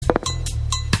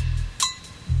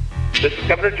This is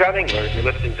Governor John Engler. You're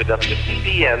listening to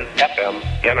WCBN FM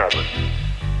Ann Arbor.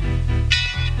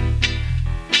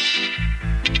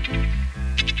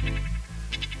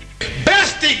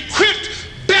 Best equipped,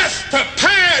 best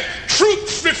prepared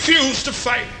troops refuse to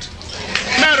fight.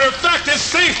 Matter of fact, it's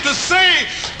safe to say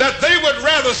that they would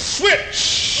rather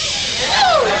switch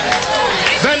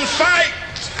than fight.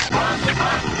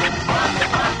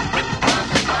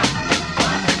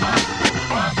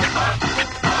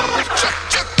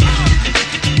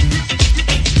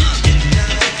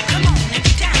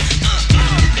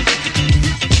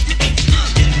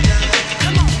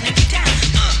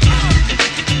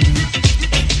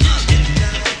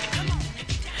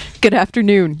 Good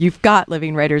afternoon. You've got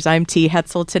Living Writers. I'm T.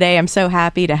 Hetzel. Today, I'm so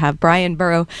happy to have Brian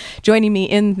Burrow joining me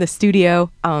in the studio.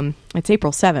 It's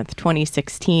April 7th,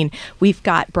 2016. We've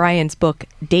got Brian's book,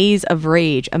 Days of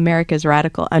Rage, America's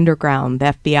Radical Underground,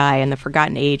 the FBI, and the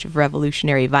Forgotten Age of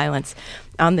Revolutionary Violence,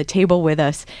 on the table with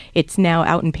us. It's now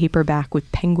out in paperback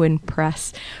with Penguin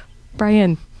Press.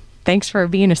 Brian, thanks for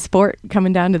being a sport,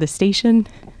 coming down to the station.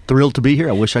 Thrilled to be here.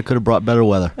 I wish I could have brought better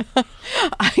weather.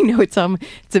 I know it's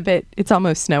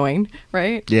almost snowing,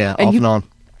 right? Yeah, off and on.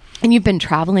 And you've been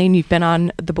traveling. You've been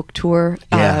on the book tour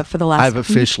for the last. I've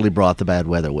officially brought the bad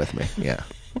weather with me. Yeah.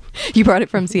 You brought it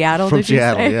from Seattle. From did you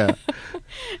Seattle, say? Yeah.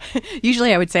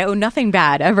 Usually, I would say, "Oh, nothing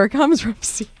bad ever comes from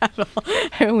Seattle."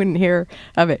 I wouldn't hear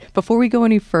of it. Before we go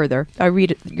any further, I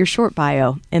read your short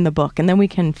bio in the book, and then we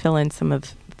can fill in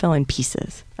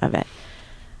pieces of it.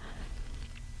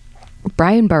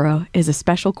 Brian Burrow is a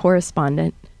special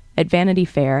correspondent at Vanity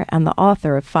Fair and the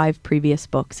author of 5 previous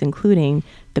books, including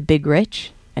The Big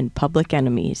Rich and Public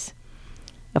Enemies.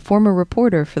 A former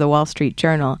reporter for the Wall Street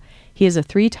Journal, he is a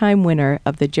 3-time winner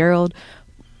of the Gerald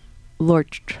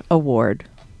Lorch Award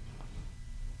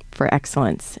for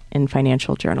excellence in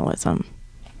financial journalism.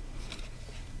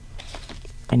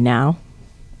 And now,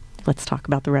 let's talk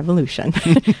about the revolution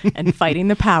and fighting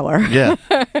the power. Yeah.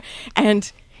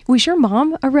 And was your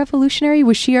mom a revolutionary?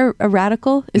 Was she a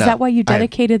radical? Is that why you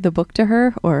dedicated the book to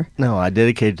her? Or no, I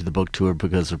dedicated the book to her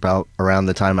because about around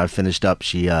the time I finished up,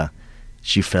 she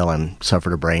fell and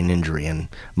suffered a brain injury. And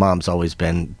Mom's always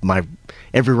been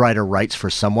every writer writes for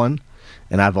someone,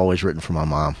 and I've always written for my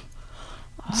mom.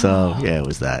 Oh. So yeah, it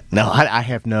was that. No, I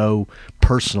have no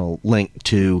personal link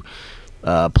to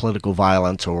political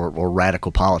violence or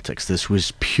radical politics. This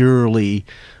was purely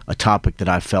a topic that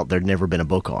I felt there'd never been a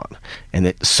book on, and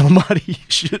that somebody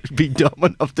should be dumb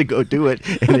enough to go do it,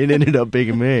 and it ended up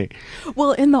being me.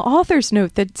 Well, in the author's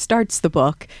note that starts the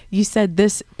book, you said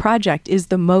this project is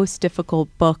the most difficult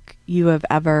book you have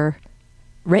ever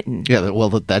written. Yeah, well,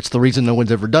 that's the reason no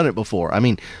one's ever done it before. I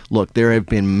mean, look, there have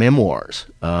been memoirs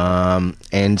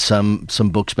and some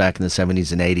books back in the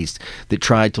 70s and 80s that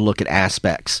tried to look at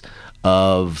aspects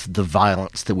of the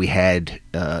violence that we had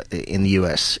in the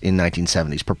U.S. in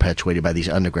 1970s, perpetuated by these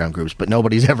underground groups. But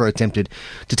nobody's ever attempted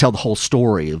to tell the whole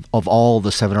story of all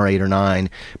the 7 or 8 or 9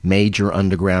 major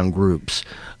underground groups.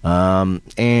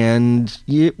 And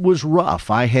it was rough.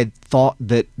 I had thought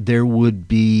that there would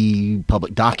be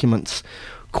public documents,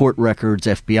 court records,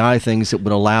 FBI things that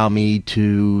would allow me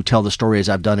to tell the story as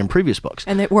I've done in previous books.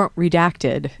 And that weren't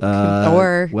redacted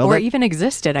or even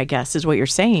existed, I guess, is what you're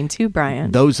saying too,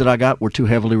 Brian. Those that I got were too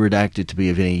heavily redacted to be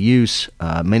of any use.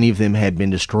 Many of them had been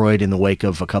destroyed in the wake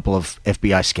of a couple of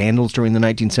FBI scandals during the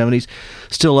 1970s.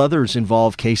 Still others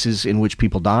involve cases in which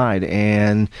people died,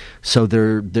 and so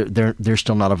they're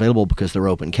still not available because they're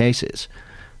open cases.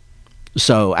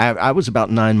 So I was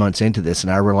about 9 months into this, and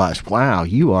I realized, wow,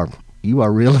 you are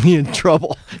really in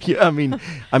trouble. Yeah, I mean,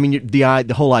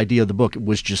 the whole idea of the book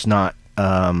was just not.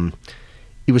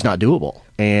 It was not doable,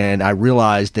 and I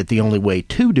realized that the only way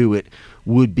to do it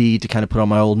would be to kind of put on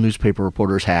my old newspaper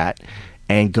reporter's hat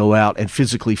and go out and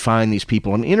physically find these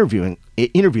people and interview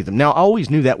them. Now, I always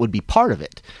knew that would be part of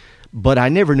it, but I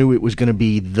never knew it was going to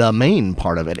be the main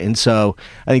part of it. And so,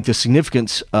 I think the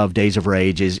significance of Days of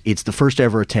Rage is it's the first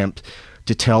ever attempt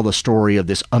to tell the story of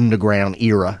this underground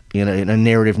era in a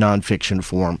narrative nonfiction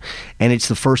form. And it's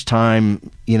the first time,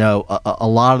 a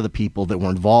lot of the people that were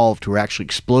involved who were actually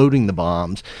exploding the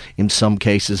bombs, in some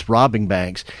cases robbing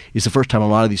banks, is the first time a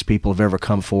lot of these people have ever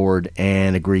come forward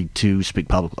and agreed to speak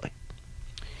publicly.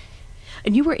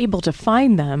 And you were able to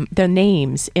find their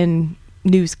names in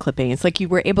news clippings. Like you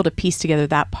were able to piece together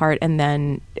that part, and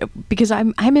then, because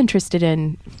I'm interested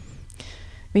in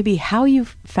maybe how you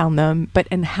found them,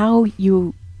 and how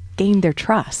you gained their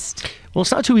trust. Well,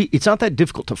 it's not that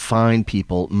difficult to find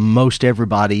people. Most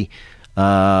everybody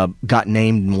got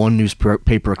named in one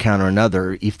newspaper account or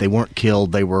another. If they weren't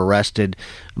killed, they were arrested.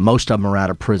 Most of them are out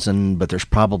of prison, but there's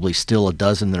probably still a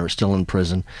dozen that are still in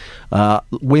prison.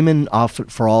 Women, often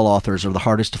for all authors, are the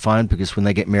hardest to find because when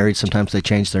they get married, sometimes they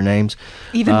change their names.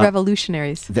 Even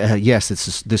revolutionaries. Yes,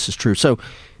 this is true. So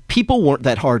people weren't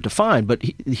that hard to find, but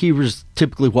he was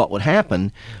typically what would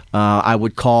happen. I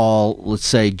would call, let's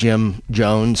say, Jim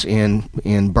Jones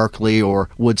in Berkeley or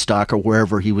Woodstock or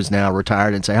wherever he was now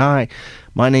retired and say, "Hi,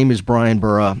 my name is Brian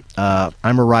Burrough.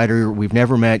 I'm a writer. We've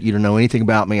never met. You don't know anything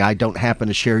about me. I don't happen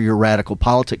to share your radical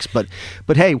politics. But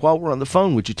hey, while we're on the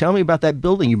phone, would you tell me about that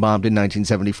building you bombed in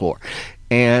 1974?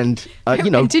 And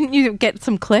And didn't you get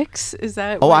some clicks? Is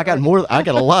that? Oh, I got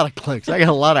a lot of clicks. I got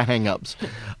a lot of hang-ups.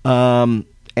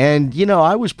 And,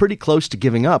 I was pretty close to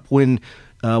giving up when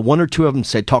one or two of them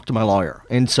said, talk to my lawyer.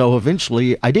 And so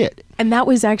eventually I did. And that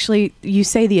was actually, you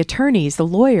say the attorneys, the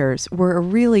lawyers, were a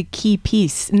really key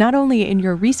piece, not only in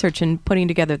your research and putting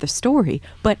together the story,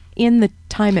 but in the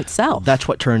time itself. That's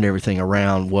what turned everything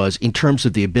around, was in terms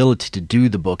of the ability to do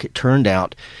the book. It turned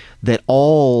out that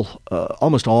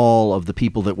almost all of the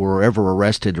people that were ever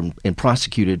arrested and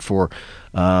prosecuted for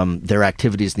their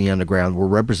activities in the underground were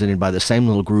represented by the same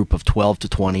little group of 12 to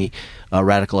 20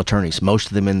 radical attorneys, most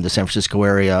of them in the San Francisco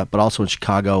area, but also in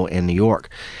Chicago and New York.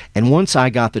 And once I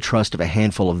got the trust of a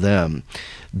handful of them,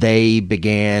 they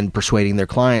began persuading their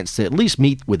clients to at least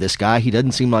meet with this guy. He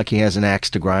doesn't seem like he has an axe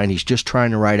to grind. He's just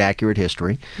trying to write accurate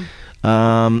history.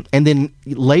 And then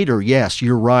later, yes,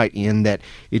 you're right in that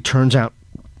it turns out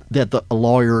that the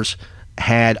lawyers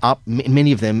had,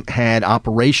 many of them had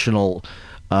operational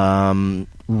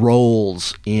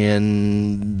roles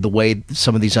in the way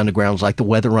some of these undergrounds, like the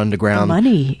Weather Underground,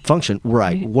 function.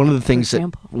 Right. One of the things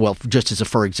just as a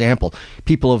for example,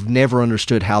 people have never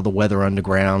understood how the Weather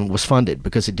Underground was funded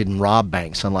because it didn't rob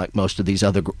banks, unlike most of these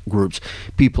other groups.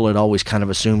 People had always kind of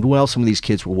assumed, well, some of these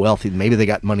kids were wealthy, maybe they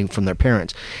got money from their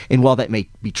parents. And while that may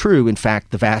be true, in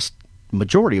fact, the vast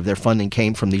majority of their funding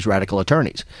came from these radical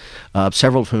attorneys,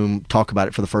 several of whom talk about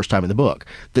it for the first time in the book.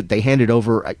 That they handed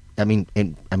over.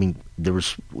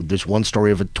 There's one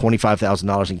story of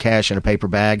 $25,000 in cash in a paper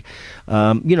bag.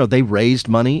 They raised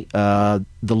money. The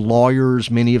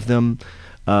lawyers, many of them,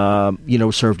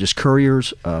 served as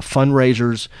couriers,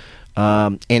 fundraisers,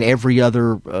 and every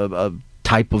other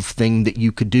type of thing that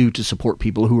you could do to support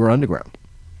people who were underground.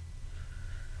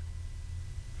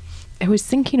 I was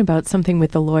thinking about something with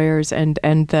the lawyers and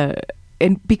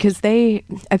because I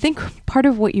think part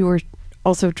of what you were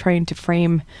also trying to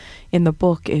frame in the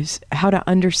book is how to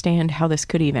understand how this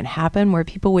could even happen, where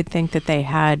people would think that they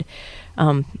had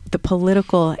the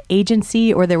political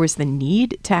agency or there was the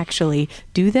need to actually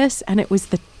do this, and it was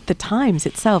the times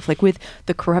itself, like with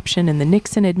the corruption in the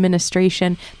Nixon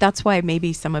administration. That's why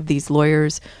maybe some of these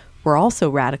lawyers were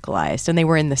also radicalized, and they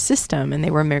were in the system and they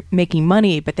were making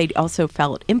money, but they also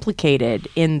felt implicated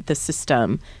in the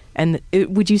system. And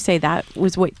would you say that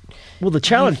was what the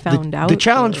challenge found out? The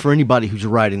challenge for anybody who's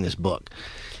writing this book,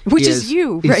 which is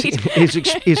you, right?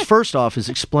 is first off is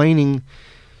explaining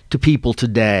to people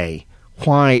today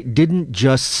why it didn't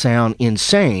just sound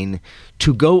insane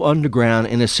to go underground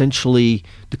and essentially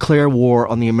declare war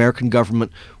on the American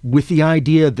government with the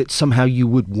idea that somehow you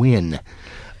would win.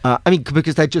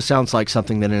 Because that just sounds like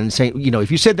something that an insane,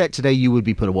 if you said that today, you would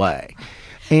be put away.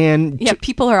 And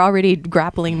people are already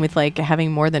grappling with like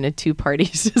having more than a two-party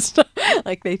system.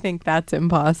 Like they think that's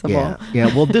impossible. Yeah.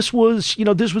 Well, this was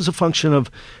a function of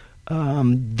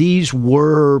these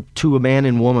were, to a man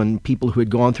and woman, people who had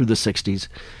gone through the 60s,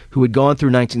 who had gone through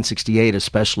 1968,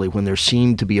 especially when there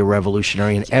seemed to be a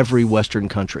revolutionary in every Western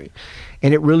country.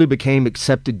 And it really became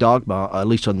accepted dogma, at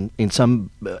least in some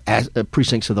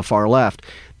precincts of the far left,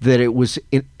 that it was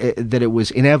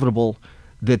inevitable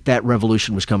that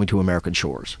revolution was coming to American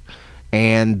shores,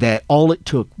 and that all it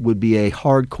took would be a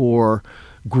hardcore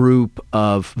group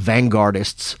of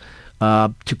vanguardists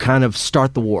to kind of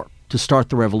start the war, to start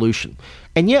the revolution.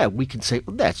 And yeah, we can say,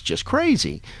 well, that's just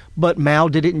crazy. But Mao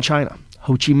did it in China.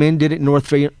 Ho Chi Minh did it in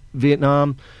North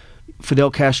Vietnam.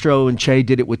 Fidel Castro and Che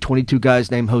did it with 22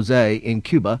 guys named Jose in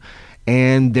Cuba.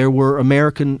 And there were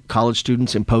American college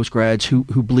students and postgrads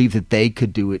who believed that they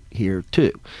could do it here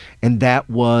too. And that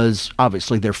was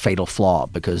obviously their fatal flaw,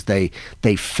 because they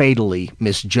fatally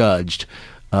misjudged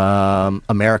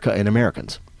America and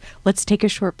Americans. Let's take a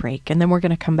short break, and then we're going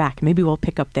to come back. Maybe we'll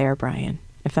pick up there, Brian,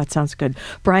 if that sounds good.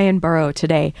 Brian Burrough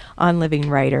today on Living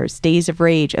Writers. Days of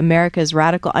Rage, America's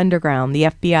Radical Underground, the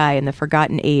FBI, and the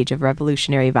Forgotten Age of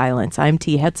Revolutionary Violence. I'm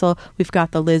T. Hetzel. We've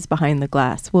got the Liz behind the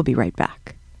glass. We'll be right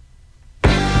back.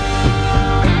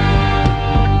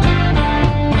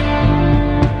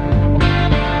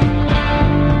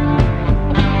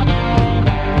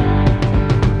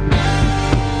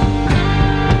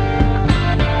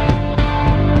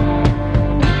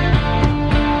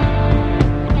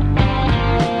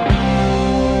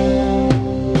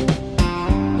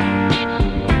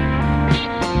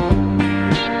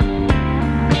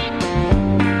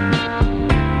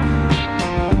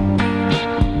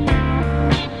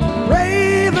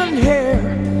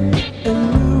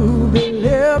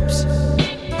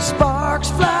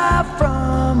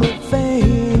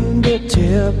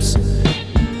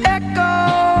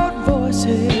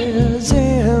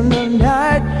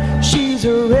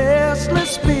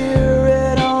 restless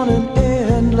spirit on an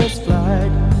endless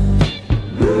flight.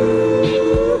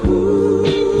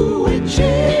 Ooh,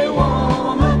 witchy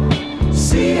woman,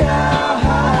 see how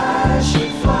high she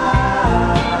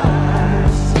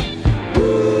flies.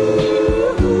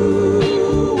 Ooh,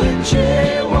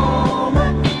 witchy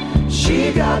woman,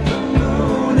 she got the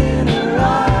moon in her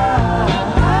eye.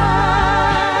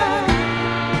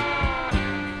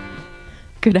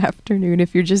 Good afternoon.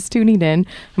 If you're just tuning in,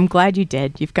 I'm glad you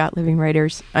did. You've got Living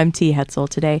Writers. I'm T. Hetzel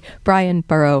today. Brian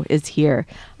Burrow is here.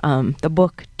 The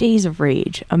book, Days of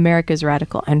Rage, America's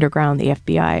Radical Underground, the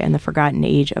FBI, and the Forgotten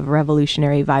Age of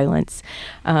Revolutionary Violence.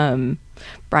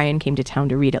 Brian came to town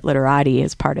to read at Literati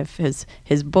as part of his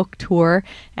book tour.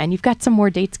 And you've got some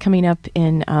more dates coming up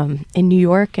in New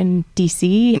York and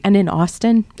D.C. and in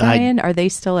Austin. Brian, are they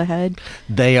still ahead?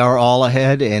 They are all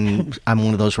ahead, and I'm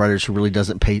one of those writers who really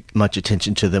doesn't pay much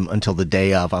attention to them until the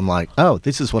day of. I'm like, oh,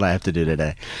 this is what I have to do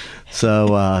today.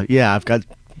 So, yeah, I've got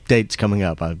dates coming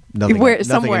up.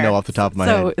 Nothing I know off the top of my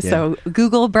head. Yeah. So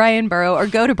Google Brian Burrow or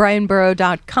go to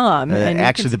brianburrow.com.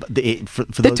 Actually,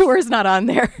 the tour is not on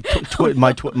there.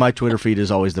 My Twitter feed is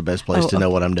always the best place to know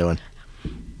what I'm doing.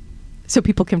 So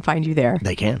people can find you there.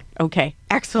 They can. Okay.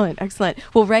 Excellent.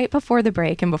 Well, right before the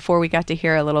break and before we got to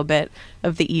hear a little bit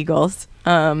of the Eagles,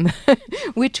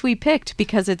 which we picked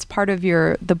because it's part of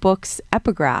the book's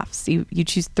epigraphs. You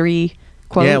choose 3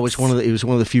 quotes. Yeah, it was one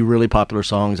of the few really popular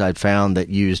songs I'd found that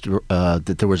used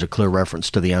that there was a clear reference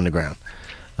to the underground.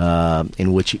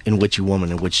 In Witchy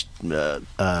Woman, in which Don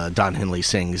Henley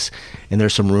sings, and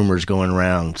there's some rumors going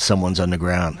around someone's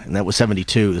underground, and that was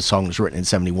 72. The song was written in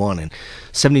 71, and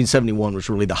 1771 was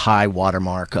really the high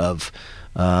watermark of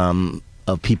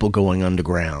people going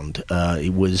underground.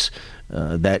 It was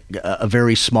a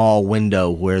very small window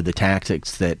where the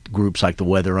tactics that groups like the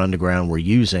Weather Underground were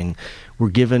using were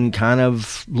given kind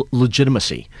of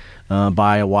legitimacy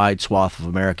by a wide swath of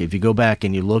America. If you go back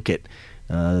and you look at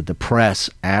the press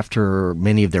after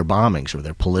many of their bombings, or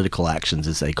their political actions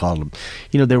as they called them,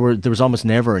 there was almost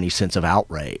never any sense of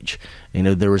outrage.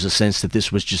 There was a sense that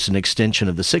this was just an extension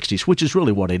of the 60s, which is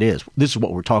really what it is. This is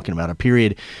what we're talking about, a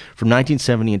period from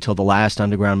 1970 until the last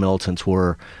underground militants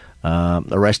were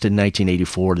arrested in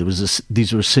 1984.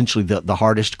 These were essentially the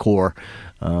hardest core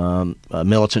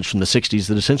militants from the 60s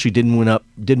that essentially didn't want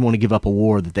to give up a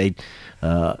war that they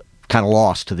kind of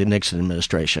lost to the Nixon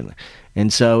administration.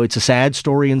 And so it's a sad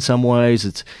story in some ways.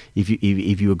 It's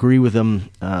if you agree with them,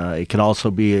 it can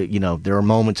also be there are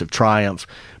moments of triumph,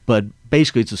 but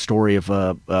basically it's a story of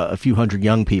a few hundred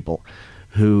young people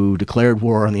who declared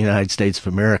war on the United States of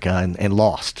America and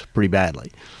lost pretty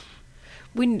badly.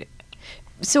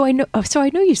 So I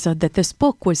know you said that this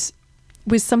book was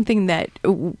something that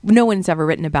no one's ever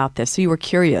written about this. So you were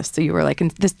curious. So you were like,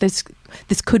 this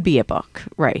could be a book,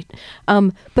 right?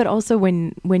 But also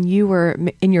when you were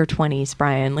in your 20s,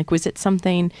 Brian, like, was it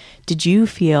something? Did you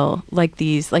feel like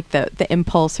the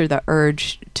impulse or the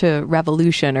urge to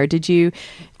revolution, or did you,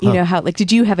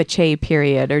 did you have a Che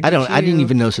period? Or I didn't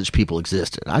even know such people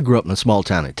existed. I grew up in a small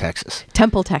town in Texas,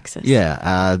 Temple, Texas.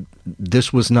 Yeah.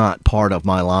 This was not part of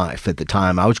my life at the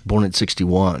time. I was born in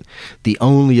 1961. The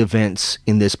only events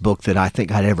in this book that I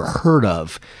think I'd ever heard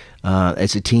of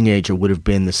as a teenager would have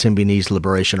been the Symbionese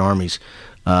Liberation Army's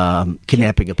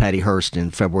kidnapping of Patty Hearst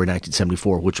in February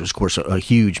 1974, which was, of course, a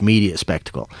huge media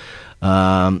spectacle.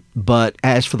 But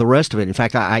as for the rest of it, in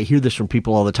fact, I hear this from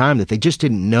people all the time that they just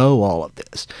didn't know all of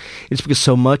this. It's because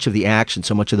so much of the action,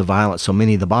 so much of the violence, so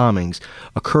many of the bombings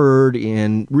occurred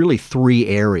in really 3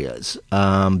 areas.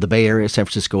 The Bay Area, San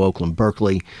Francisco, Oakland,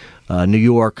 Berkeley, New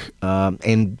York,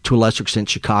 and to a lesser extent,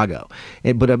 Chicago.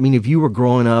 But I mean, if you were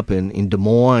growing up in Des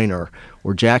Moines or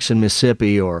Jackson,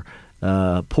 Mississippi, or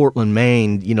Portland,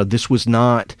 Maine, this was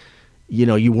not,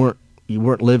 you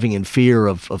weren't living in fear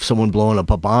of someone blowing up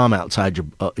a bomb outside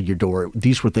your door.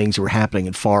 These were things that were happening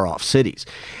in far-off cities.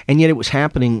 And yet it was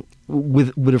happening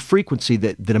with a frequency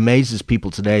that amazes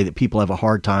people today, that people have a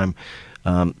hard time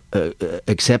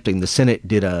accepting. The Senate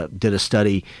did a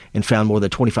study and found more than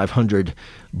 2,500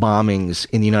 bombings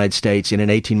in the United States in an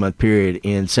 18-month period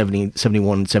in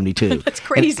 71 and 72. That's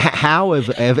crazy. And how,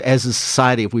 as a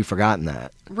society, have we forgotten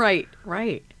that? Right.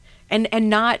 And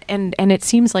it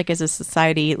seems like as a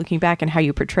society, looking back and how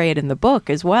you portray it in the book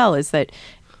as well, is that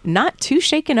not too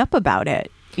shaken up about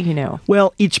it,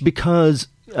 Well, it's because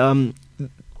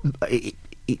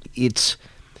it's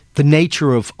the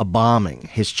nature of a bombing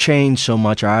has changed so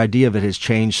much. Our idea of it has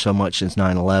changed so much since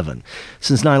 9/11.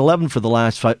 Since 9/11, for the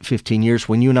last 15 years,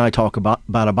 when you and I talk about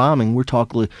a bombing, we're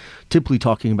typically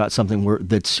talking about something where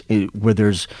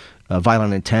there's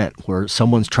violent intent, where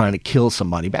someone's trying to kill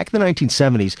somebody. Back in the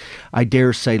 1970s, I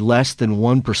dare say less than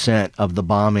 1% of the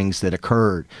bombings that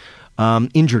occurred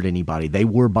injured anybody. They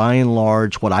were, by and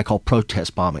large, what I call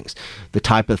protest bombings, the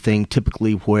type of thing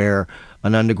typically where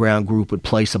an underground group would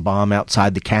place a bomb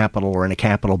outside the Capitol or in a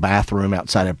Capitol bathroom,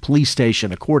 outside a police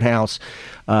station, a courthouse.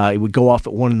 It would go off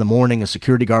at 1 a.m. A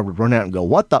security guard would run out and go,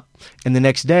 "What the?" And the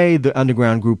next day, the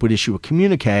underground group would issue a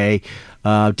communique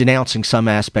denouncing some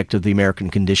aspect of the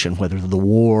American condition, whether the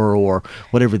war or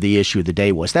whatever the issue of the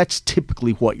day was. That's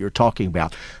typically what you're talking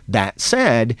about. That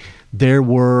said, there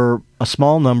were a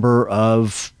small number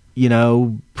of,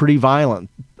 pretty violent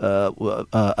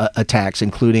attacks,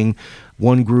 including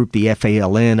one group, the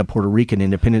FALN, a Puerto Rican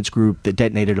independence group, that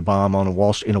detonated a bomb in a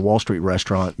Wall Street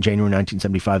restaurant, January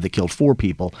 1975, that killed 4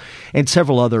 people, and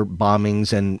several other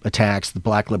bombings and attacks. The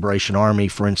Black Liberation Army,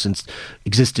 for instance,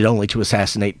 existed only to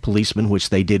assassinate policemen, which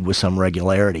they did with some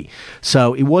regularity.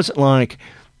 So it wasn't like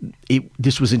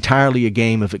this was entirely a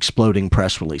game of exploding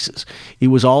press releases. It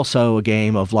was also a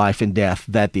game of life and death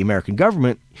that the American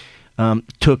government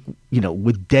took,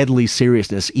 with deadly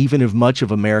seriousness, even if much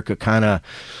of America kind of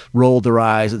rolled their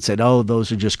eyes and said, "Oh,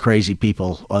 those are just crazy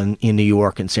people in New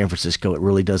York and San Francisco. It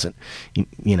really doesn't,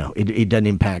 it doesn't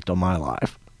impact on my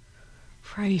life."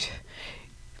 Right.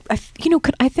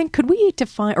 Could we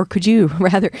define, or could you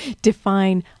rather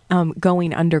define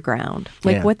going underground,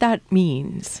 what that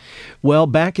means? Well,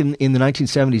 back in the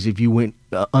 1970s, if you went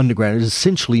underground, it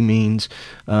essentially means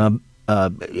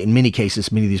in many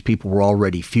cases, many of these people were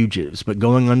already fugitives, but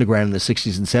going underground in the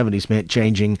 60s and 70s meant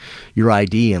changing your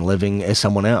ID and living as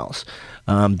someone else.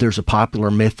 There's a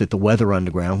popular myth that the Weather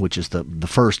Underground, which is the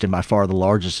first and by far the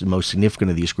largest and most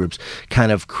significant of these groups,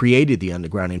 kind of created the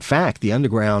underground. In fact, the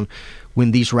underground,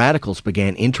 when these radicals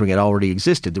began entering it, already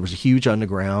existed. There was a huge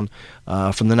underground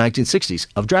from the 1960s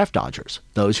of draft dodgers,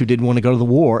 those who didn't want to go to the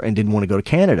war and didn't want to go to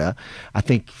Canada. I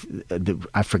think,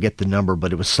 I forget the number,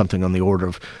 but it was something on the order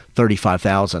of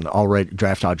 35,000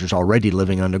 draft dodgers already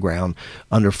living underground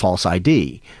under false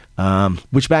ID,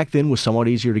 which back then was somewhat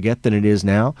easier to get than it is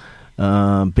now.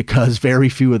 Because very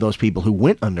few of those people who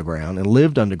went underground and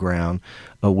lived underground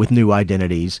with new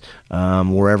identities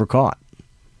were ever caught.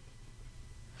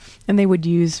 And they would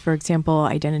use, for example,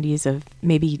 identities of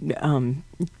maybe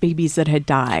babies that had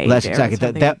died. Well, that's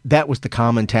exactly that was the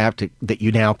common tactic that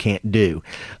you now can't do.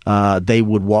 They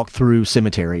would walk through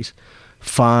cemeteries,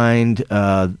 find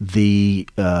the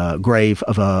grave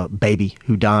of a baby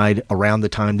who died around the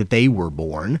time that they were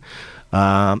born,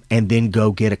 and then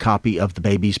go get a copy of the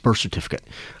baby's birth certificate.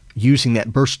 Using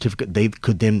that birth certificate, they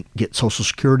could then get Social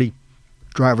Security,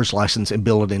 driver's license, and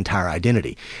build an entire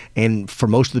identity. And for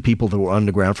most of the people that were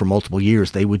underground for multiple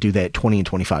years, they would do that 20 and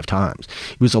 25 times.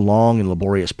 It was a long and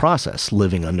laborious process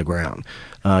living underground.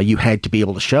 You had to be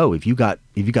able to show, if you got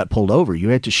pulled over, you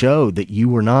had to show that you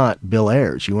were not Bill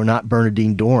Ayers, you were not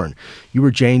Bernadine Dorn, you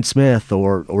were Jane Smith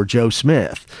or Joe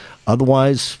Smith.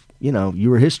 Otherwise, you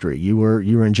were history. You were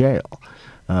in jail.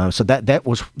 So that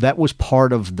was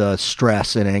part of the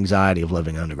stress and anxiety of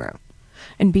living underground.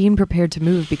 And being prepared to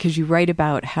move, because you write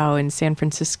about how in San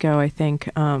Francisco, I think,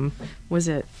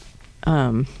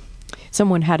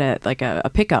 someone had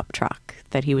a pickup truck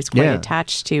that he was quite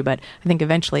attached to, but I think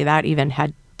eventually that even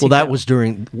had to that was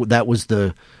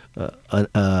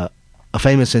a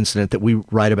famous incident that we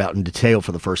write about in detail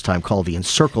for the first time, called the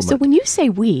encirclement. So when you say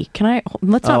 "we,"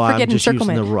 let's not forget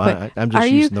encirclement. I'm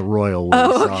just using the royal we.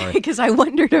 Oh, okay, because I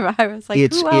wondered if I was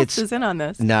like, who else is in on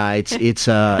this? Nah,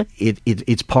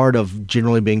 it's part of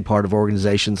generally being part of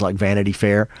organizations like Vanity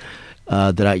Fair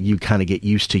that you kind of get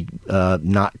used to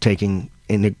not taking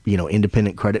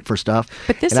independent credit for stuff.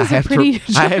 But this and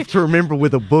is I have to remember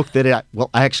with a book that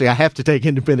I have to take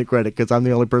independent credit because I'm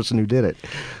the only person who did it.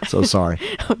 So sorry.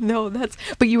 No,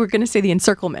 but you were going to say the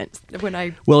encirclement when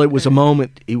I. Well, it was a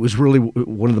moment. It was really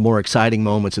one of the more exciting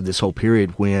moments of this whole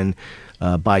period when,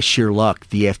 by sheer luck,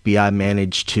 the FBI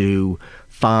managed to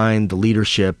find the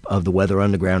leadership of the Weather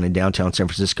Underground in downtown San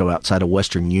Francisco outside a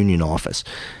Western Union office,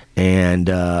 and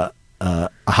a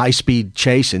high-speed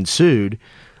chase ensued.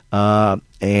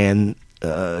 And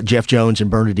Jeff Jones and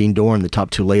Bernadine Dorn, the top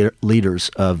two leaders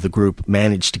of the group,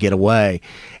 managed to get away.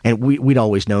 And we'd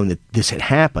always known that this had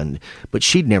happened, but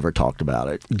she'd never talked about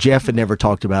it. Jeff had never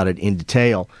talked about it in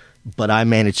detail, but I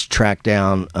managed to track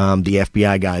down the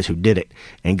FBI guys who did it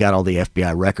and got all the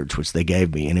FBI records, which they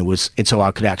gave me. And so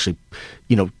I could actually,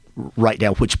 write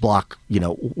down which block,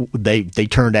 they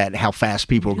turned at, how fast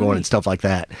people were going and stuff like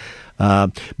that.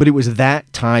 But it was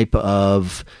that type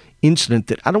of incident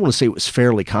that I don't want to say it was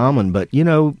fairly common, but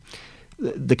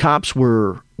the cops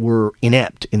were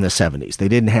inept in the 70s. They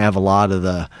didn't have a lot of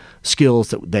the skills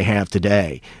that they have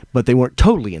today, but they weren't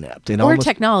totally inept. And or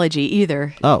technology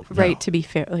either. Oh, right, no. to be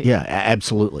fair. Yeah,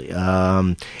 absolutely.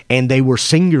 And they were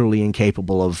singularly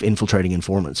incapable of infiltrating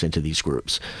informants into these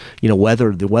groups. The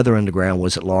Weather Underground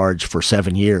was at large for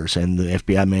 7 years, and the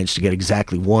FBI managed to get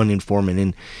exactly one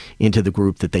informant into the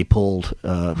group that they pulled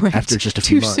after just a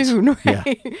few months. Too soon, right? Yeah,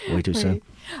 way too soon.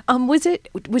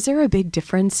 Was there a big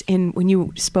difference in when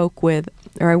you spoke with,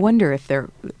 or I wonder if there,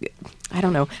 I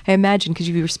don't know, I imagine because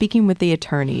you were speaking with the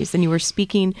attorneys and you were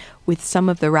speaking with some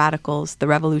of the radicals, the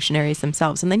revolutionaries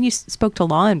themselves, and then you spoke to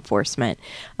law enforcement.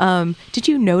 Did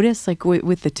you notice, like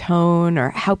with the tone or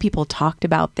how people talked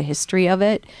about the history of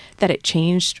it, that it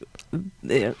changed,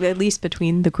 at least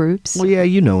between the groups? Well, yeah,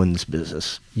 in this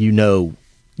business, you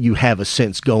have a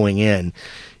sense going in,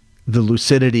 the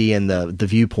lucidity and the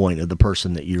viewpoint of the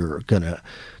person that you're going to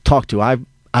talk to.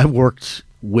 I've worked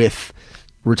with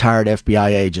retired FBI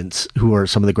agents who are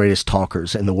some of the greatest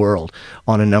talkers in the world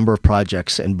on a number of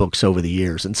projects and books over the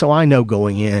years. And so I know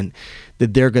going in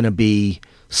that they're going to be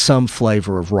some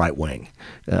flavor of right wing.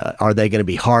 Are they going to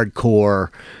be hardcore,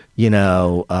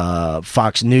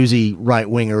 Fox Newsy right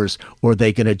wingers, or are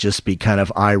they going to just be kind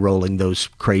of eye rolling those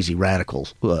crazy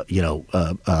radicals, right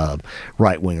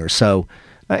wingers? So,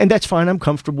 and that's fine. I'm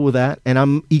comfortable with that, and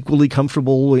I'm equally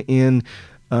comfortable in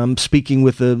speaking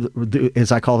with the, as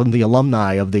I call them, the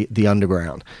alumni of the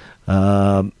underground.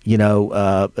 Some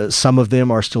of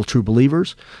them are still true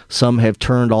believers. Some have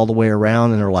turned all the way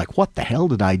around and are like, "What the hell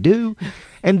did I do?"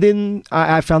 And then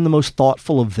I found the most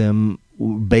thoughtful of them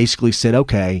basically said,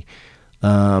 "Okay,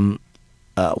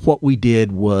 what we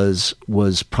did was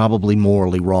probably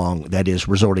morally wrong. That is,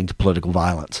 resorting to political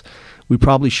violence. We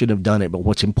probably shouldn't have done it, but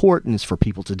what's important is for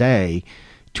people today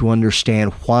to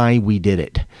understand why we did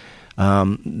it.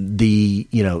 To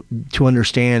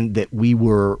understand that we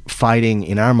were fighting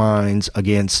in our minds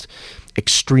against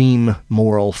extreme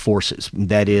moral forces.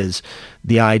 That is,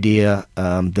 the idea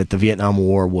that the Vietnam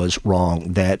War was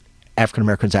wrong, that African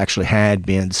Americans actually had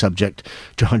been subject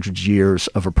to hundreds of years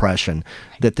of oppression,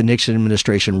 that the Nixon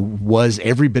administration was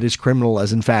every bit as criminal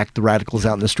as, in fact, the radicals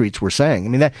out in the streets were saying. I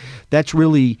mean,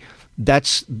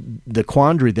 that's the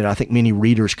quandary that I think many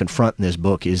readers confront in this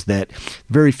book, is that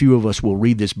very few of us will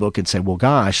read this book and say, well,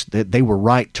 gosh, that they were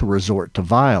right to resort to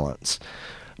violence.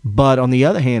 But on the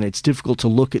other hand, it's difficult to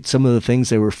look at some of the things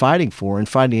they were fighting for and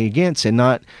fighting against and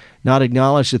not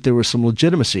acknowledge that there was some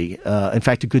legitimacy, in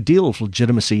fact, a good deal of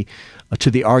legitimacy to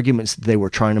the arguments that they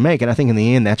were trying to make. And I think in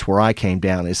the end, that's where I came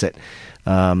down, is that,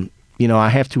 I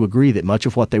have to agree that much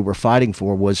of what they were fighting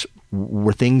for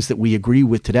were things that we agree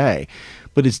with today.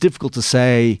 But it's difficult to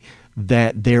say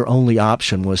that their only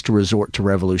option was to resort to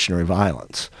revolutionary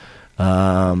violence.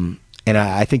 And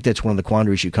I think that's one of the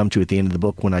quandaries you come to at the end of the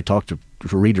book. When I talk to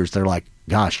readers, they're like,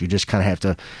 gosh, you just kind of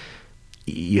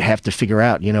have to figure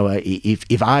out,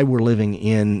 if I were living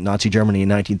in Nazi Germany in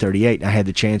 1938 and I had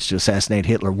the chance to assassinate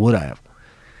Hitler, would I have?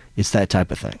 It's that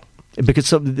type of thing.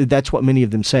 Because that's what many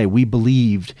of them say. We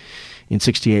believed in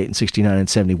 68 and 69 and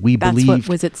 70. That's what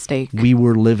was at stake. We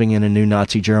were living in a new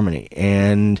Nazi Germany.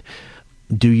 And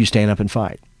do you stand up and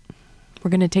fight?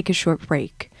 We're going to take a short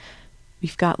break.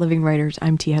 We've got Living Writers.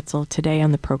 I'm T. Hetzel. Today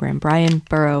on the program, Brian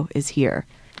Burrow is here,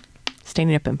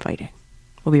 standing up and fighting.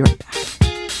 We'll be right back.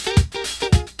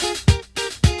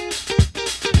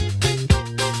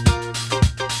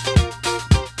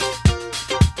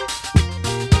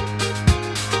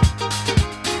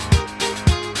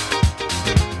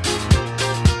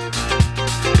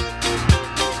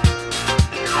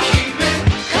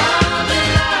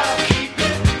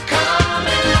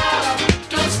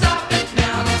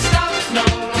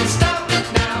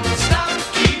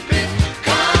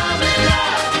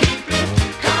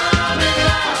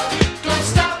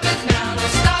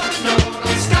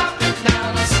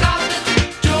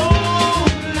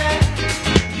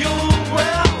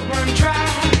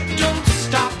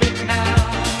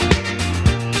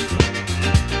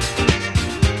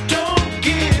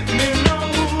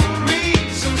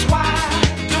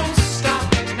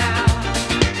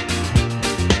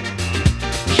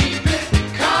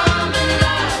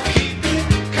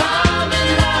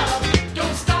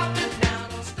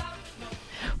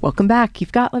 Welcome back.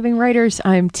 You've got Living Writers.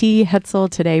 I'm T. Hetzel.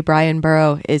 Today, Brian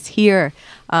Burrow is here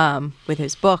with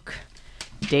his book,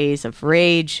 Days of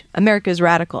Rage, America's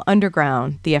Radical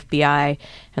Underground, the FBI,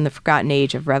 and the Forgotten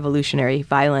Age of Revolutionary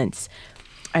Violence.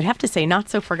 I'd have to say not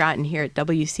so forgotten here at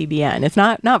WCBN. It's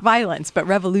not violence, but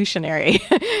revolutionary.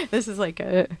 This is like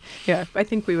I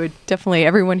think we would definitely,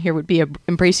 everyone here would be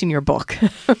embracing your book,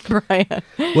 Brian.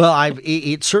 Well,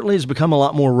 it certainly has become a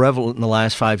lot more relevant in the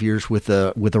last 5 years with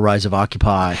the rise of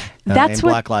Occupy and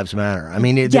Black Lives Matter. I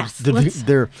mean,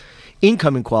 their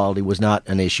income inequality was not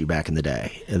an issue back in the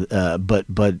day, but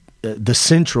the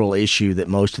central issue that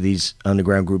most of these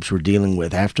underground groups were dealing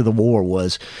with after the war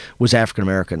was African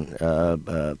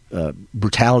American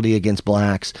brutality against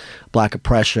blacks, black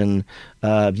oppression.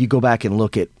 You go back and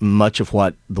look at much of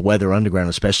what the Weather Underground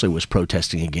especially was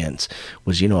protesting against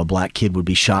was, a black kid would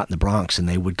be shot in the Bronx and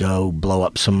they would go blow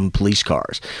up some police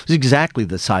cars. It was exactly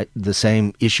the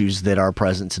same issues that are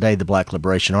present today. The Black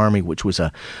Liberation Army, which was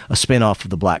a spinoff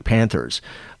of the Black Panthers.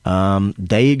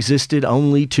 They existed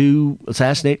only to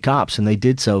assassinate cops, and they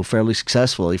did so fairly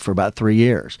successfully for about 3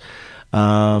 years.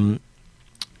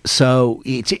 So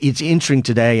it's interesting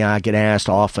today. I get asked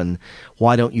often,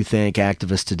 why don't you think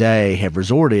activists today have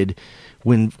resorted,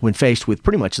 when faced with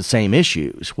pretty much the same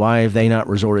issues, why have they not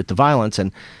resorted to violence?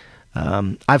 And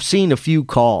I've seen a few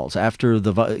calls after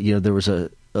there was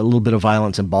a little bit of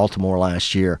violence in Baltimore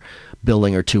last year.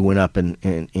 Building or two went up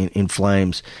in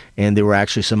flames, and there were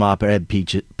actually some op-ed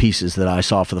pieces that I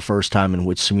saw for the first time in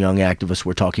which some young activists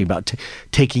were talking about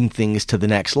taking things to the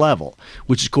next level,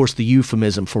 which is, of course, the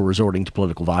euphemism for resorting to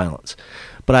political violence.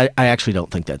 But I actually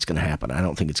don't think that's going to happen. I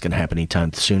don't think it's going to happen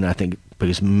anytime soon. I think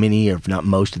because many, if not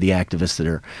most, of the activists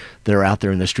that are out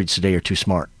there in the streets today are too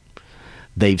smart.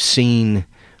 They've seen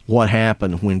what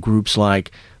happened when groups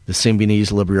like the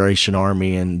Symbionese Liberation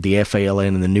Army and the FALN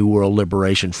and the New World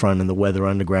Liberation Front and the Weather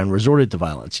Underground resorted to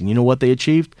violence. And you know what they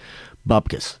achieved?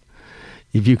 Bupkis.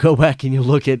 If you go back and you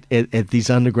look at these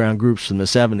underground groups from the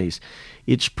 70s,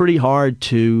 it's pretty hard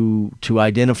to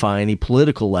identify any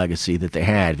political legacy that they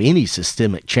had, any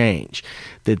systemic change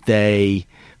that they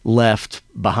left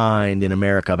behind in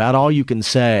America. About all you can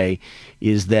say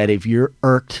is that if you're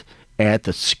irked at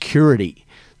the security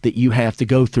that you have to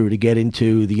go through to get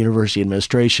into the university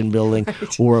administration building,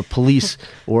 right, or a police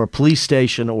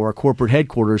station or a corporate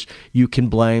headquarters, you can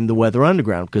blame the Weather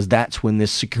Underground, because that's when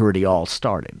this security all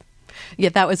started. Yeah,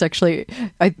 that was actually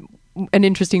an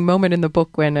interesting moment in the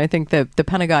book when I think the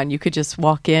Pentagon, you could just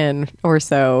walk in or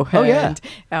so and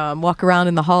walk around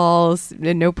in the halls,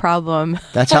 no problem.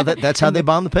 That's how they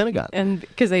bombed the Pentagon. And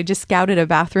because they just scouted a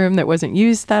bathroom that wasn't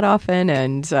used that often.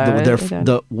 And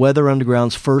the Weather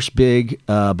Underground's first big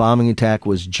bombing attack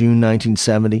was June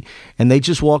 1970, and they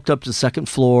just walked up to the second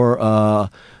floor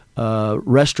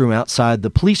restroom outside the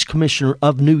police commissioner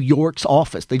of New York's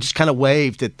office. They just kind of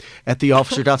waved at the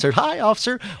officer downstairs. Hi,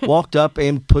 officer. Walked up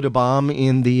and put a bomb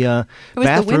in the bathroom. It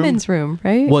was the women's room,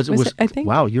 right? Was it, I think?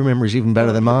 Wow, your memory's even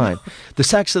better than mine. The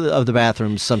sex of the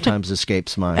bathroom sometimes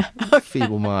escapes my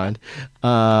feeble mind.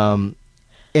 And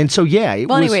so,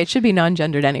 anyway, it should be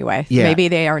non-gendered anyway. Yeah. Maybe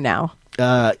they are now.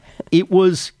 It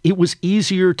was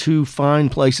easier to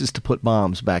find places to put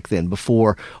bombs back then,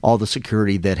 before all the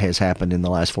security that has happened in the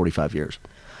last 45 years.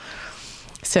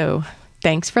 So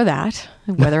thanks for that,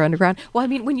 Weather Underground. Well, I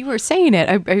mean, when you were saying it,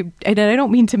 I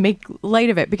don't mean to make light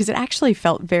of it, because it actually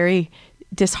felt very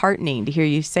disheartening to hear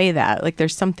you say that. Like,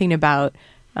 there's something about,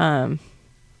 I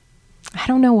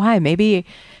don't know why. Maybe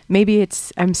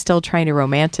I'm still trying to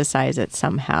romanticize it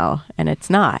somehow, and it's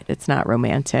not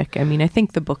romantic. I mean, I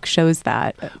think the book shows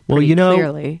that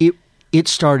clearly. It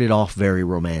started off very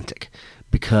romantic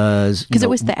because it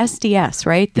was the SDS,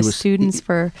 right?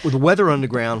 The Weather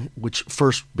Underground, which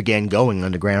first began going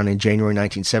underground in January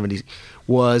 1970,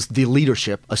 was the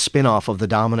leadership, a spinoff of the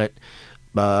dominant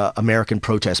American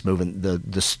protest movement,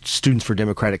 the Students for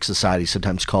Democratic Society,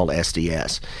 sometimes called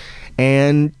SDS.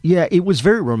 And it was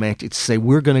very romantic to say,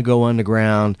 we're going to go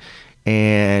underground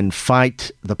and fight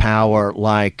the power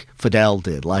like Fidel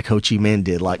did, like Ho Chi Minh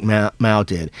did, like Mao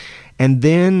did. And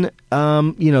then,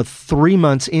 3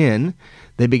 months in,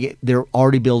 they're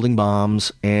already building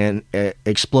bombs and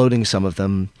exploding some of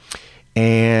them.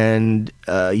 And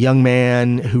a young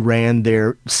man who ran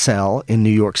their cell in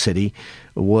New York City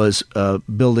was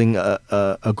building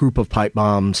a group of pipe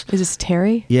bombs. Is this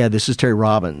Terry? Yeah, this is Terry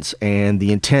Robbins. And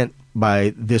the intent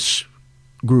by this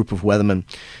group of weathermen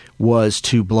was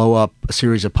to blow up a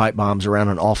series of pipe bombs around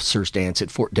an officers' dance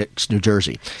at Fort Dix, New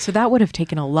Jersey. So that would have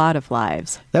taken a lot of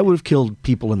lives. That would have killed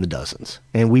people in the dozens.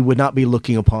 And we would not be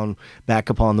looking back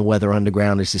upon the Weather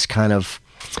Underground as this kind of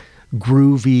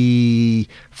groovy,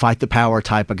 fight the power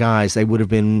type of guys. They would have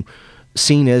been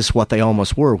seen as what they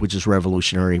almost were, which is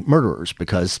revolutionary murderers,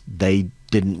 because they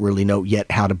didn't really know yet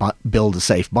how to build a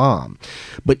safe bomb.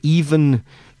 But even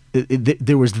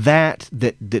there was that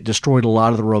destroyed a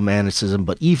lot of the romanticism,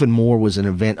 but even more was an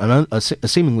event, a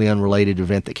seemingly unrelated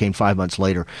event that came 5 months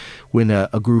later, when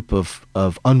a group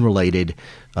of unrelated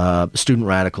student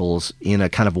radicals, in a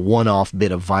kind of a one-off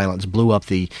bit of violence, blew up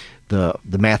the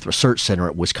Math Research Center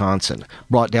at Wisconsin,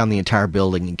 brought down the entire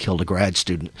building and killed a grad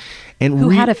student. And who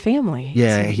had a family.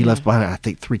 Yeah, he left behind, I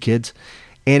think, 3 kids.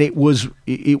 And it was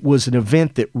an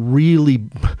event that really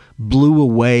blew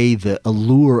away the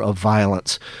allure of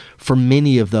violence for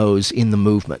many of those in the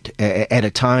movement at a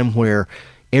time where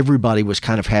everybody was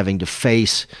kind of having to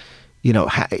face,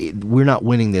 we're not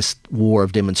winning this war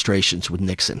of demonstrations with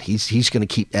Nixon. He's going to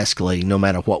keep escalating no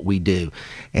matter what we do.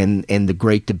 And the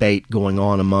great debate going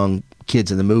on among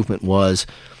kids in the movement was,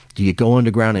 do you go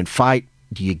underground and fight?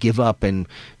 Do you give up and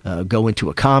go into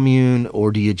a commune,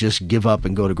 or do you just give up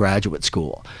and go to graduate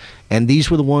school? And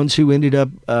these were the ones who ended up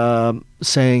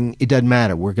saying, it doesn't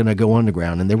matter, we're going to go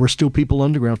underground. And there were still people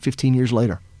underground 15 years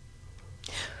later.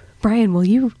 Brian, will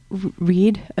you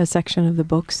read a section of the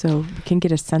book so we can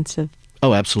get a sense of...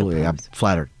 Oh, absolutely. I'm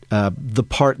flattered. The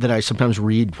part that I sometimes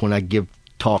read when I give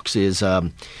talks is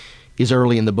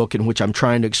early in the book, in which I'm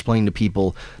trying to explain to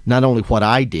people not only what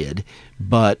I did,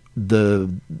 but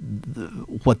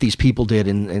what these people did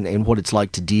and what it's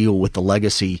like to deal with the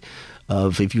legacy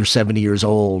of, if you're 70 years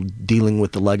old, dealing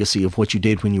with the legacy of what you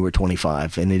did when you were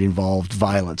 25, and it involved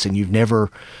violence, and you've never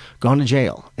gone to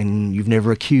jail, and you've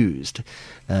never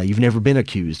been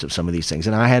accused of some of these things.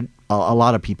 And I had a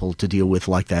lot of people to deal with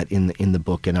like that in the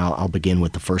book, and I'll begin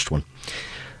with the first one.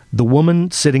 The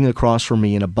woman sitting across from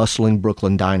me in a bustling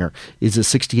Brooklyn diner is a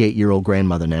 68-year-old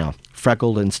grandmother now,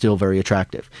 freckled and still very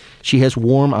attractive. She has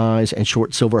warm eyes and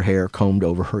short silver hair combed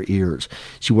over her ears.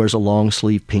 She wears a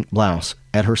long-sleeved pink blouse.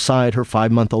 At her side, her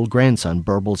 5-month-old grandson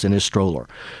burbles in his stroller.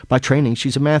 By training,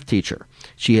 she's a math teacher.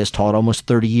 She has taught almost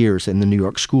 30 years in the New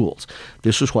York schools.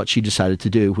 This was what she decided to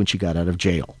do when she got out of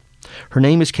jail. Her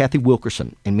name is Kathy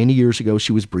Wilkerson, and many years ago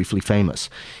she was briefly famous.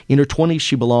 In her 20s,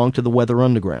 she belonged to the Weather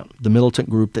Underground, the militant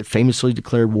group that famously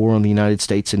declared war on the United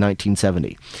States in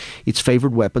 1970. Its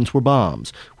favored weapons were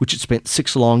bombs, which it spent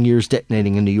 6 long years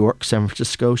detonating in New York, San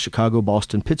Francisco, Chicago,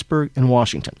 Boston, Pittsburgh, and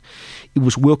Washington. It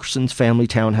was Wilkerson's family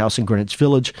townhouse in Greenwich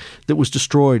Village that was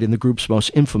destroyed in the group's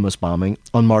most infamous bombing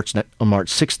on March 6,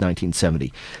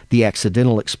 1970. The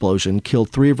accidental explosion killed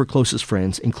 3 of her closest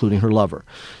friends, including her lover.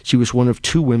 She was one of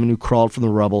 2 women who crawled from the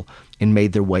rubble and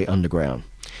made their way underground.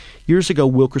 Years ago,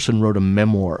 Wilkerson wrote a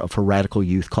memoir of her radical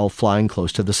youth called Flying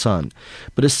Close to the Sun.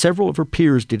 But as several of her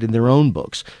peers did in their own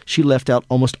books, she left out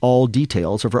almost all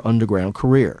details of her underground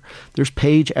career. There's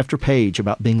page after page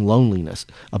about being lonely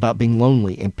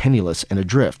and penniless and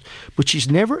adrift, but she's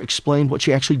never explained what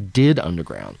she actually did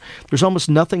underground. There's almost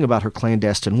nothing about her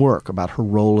clandestine work, about her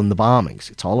role in the bombings.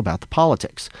 It's all about the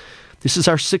politics. This is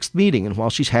our 6th meeting, and while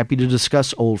she's happy to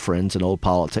discuss old friends and old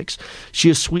politics, she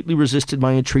has sweetly resisted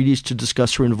my entreaties to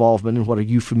discuss her involvement in what are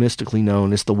euphemistically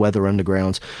known as the Weather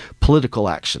Underground's political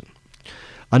action.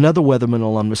 Another Weatherman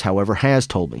alumnus, however, has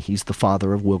told me he's the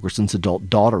father of Wilkerson's adult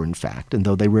daughter, in fact, and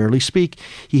though they rarely speak,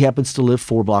 he happens to live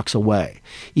 4 blocks away.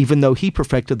 Even though he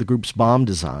perfected the group's bomb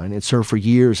design and served for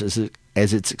years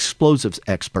as its explosives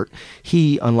expert,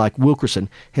 he, unlike Wilkerson,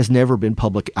 has never been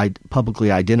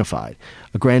publicly identified.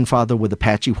 A grandfather with a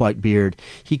patchy white beard,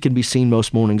 he can be seen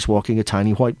most mornings walking a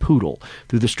tiny white poodle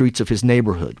through the streets of his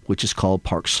neighborhood, which is called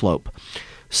Park Slope.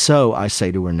 So, I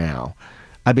say to her now,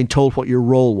 I've been told what your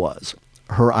role was.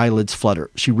 Her eyelids flutter.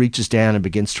 She reaches down and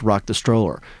begins to rock the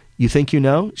stroller. You think you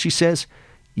know? She says.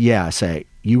 Yeah, I say.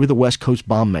 You were the West Coast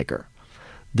bomb maker.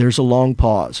 There's a long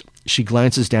pause. She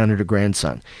glances down at her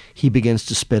grandson. He begins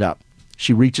to spit up.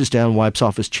 She reaches down, wipes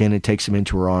off his chin, and takes him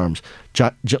into her arms,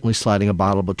 gently sliding a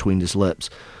bottle between his lips.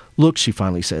 Look, she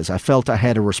finally says, I felt I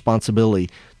had a responsibility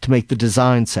to make the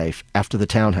design safe after the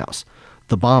townhouse.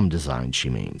 The bomb design, she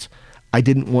means. I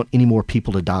didn't want any more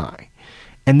people to die.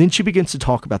 And then she begins to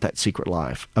talk about that secret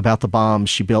life, about the bombs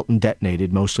she built and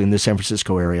detonated, mostly in the San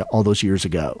Francisco area, all those years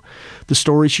ago. The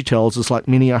story she tells is like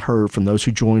many I heard from those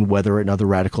who joined Weather and other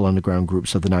radical underground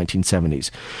groups of the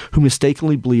 1970s, who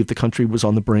mistakenly believed the country was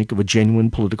on the brink of a genuine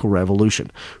political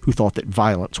revolution, who thought that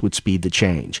violence would speed the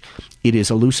change. It is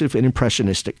elusive and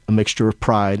impressionistic, a mixture of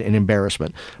pride and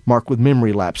embarrassment, marked with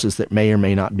memory lapses that may or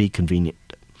may not be convenient.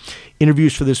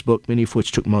 Interviews for this book, many of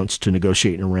which took months to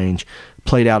negotiate and arrange,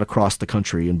 played out across the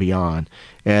country and beyond.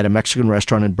 At a Mexican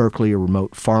restaurant in Berkeley, a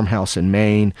remote farmhouse in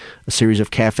Maine, a series of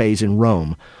cafes in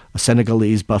Rome, a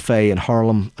Senegalese buffet in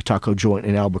Harlem, a taco joint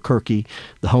in Albuquerque,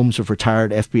 the homes of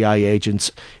retired FBI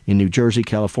agents in New Jersey,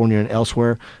 California, and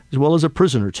elsewhere, as well as a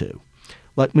prison or two.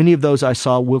 Like many of those I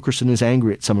saw, Wilkerson is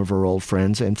angry at some of her old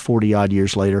friends, and 40-odd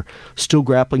years later, still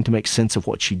grappling to make sense of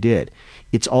what she did.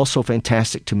 It's also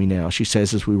fantastic to me now, she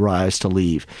says as we rise to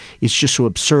leave. It's just so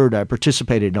absurd I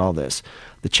participated in all this.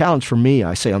 The challenge for me,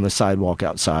 I say on the sidewalk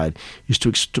outside, is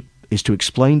to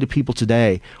explain to people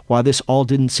today why this all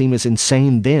didn't seem as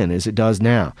insane then as it does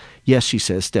now. Yes, she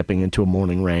says, stepping into a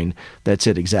morning rain. That's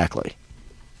it exactly.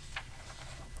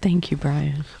 Thank you,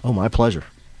 Brian. Oh, my pleasure.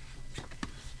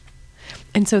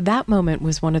 And so that moment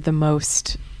was one of the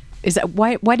most...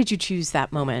 Why did you choose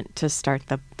that moment to start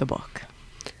the book?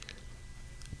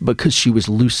 Because she was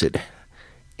lucid,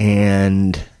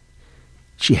 and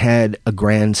she had a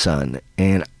grandson,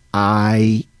 and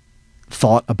I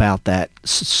thought about that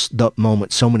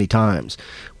moment so many times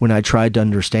when I tried to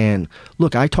understand.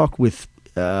 Look, I talked with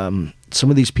some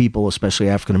of these people, especially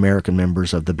African-American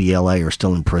members of the BLA, are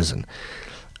still in prison.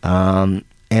 And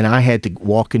I had to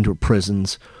walk into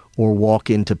prisons or walk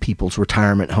into people's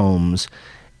retirement homes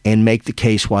and make the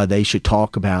case why they should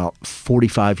talk about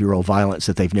 45-year-old violence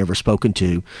that they've never spoken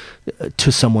to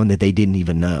someone that they didn't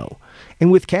even know. And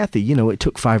with Kathy, it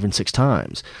took 5 and 6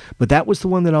 times. But that was the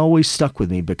one that always stuck with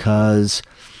me because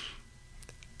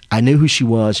I knew who she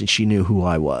was and she knew who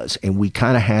I was. And we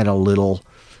kind of had a little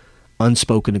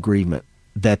unspoken agreement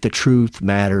that the truth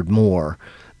mattered more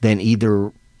than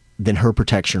her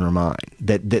protection or mine.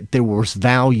 That there was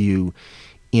value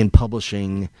in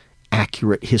publishing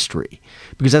accurate history,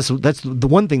 because that's the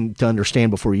one thing to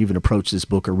understand before you even approach this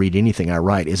book or read anything I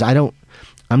write is I'm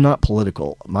not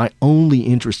political. My only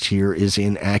interest here is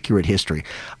in accurate history.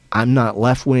 I'm not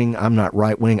left wing. I'm not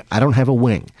right wing. I don't have a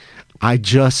wing. I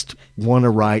just want to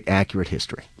write accurate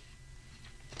history.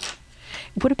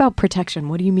 What about protection?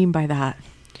 What do you mean by that?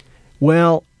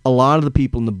 Well, a lot of the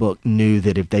people in the book knew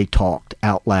that if they talked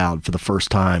out loud for the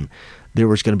first time, there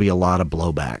was going to be a lot of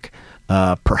blowback,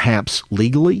 perhaps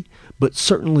legally, but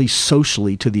certainly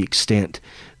socially, to the extent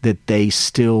that they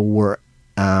still were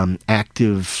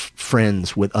active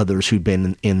friends with others who'd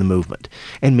been in the movement,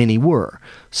 and many were.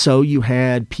 So you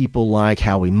had people like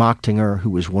Howie Mochtinger,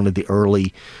 who was one of the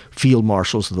early field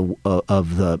marshals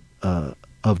of the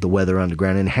Weather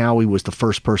Underground, and Howie was the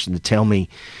first person to tell me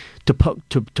to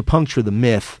puncture the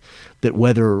myth that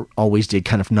Weather always did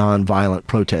kind of nonviolent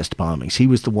protest bombings. He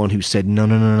was the one who said,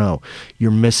 no, you're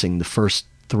missing the first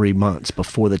 3 months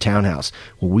before the townhouse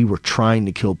when we were trying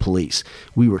to kill police.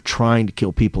 We were trying to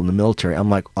kill people in the military. I'm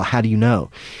like, well, how do you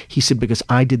know? He said, because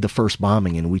I did the first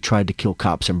bombing and we tried to kill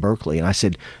cops in Berkeley. And I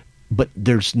said, but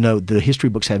the history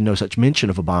books have no such mention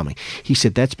of a bombing. He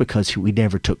said, that's because we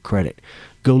never took credit.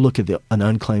 Go look at an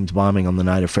unclaimed bombing on the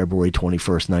night of February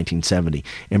 21st, 1970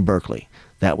 in Berkeley.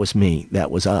 That was me.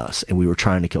 That was us. And we were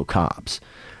trying to kill cops.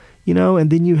 And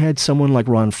then you had someone like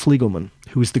Ron Fliegelman,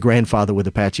 who was the grandfather with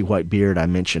the patchy white beard I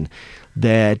mentioned,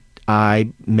 that I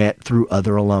met through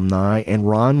other alumni, and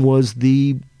Ron was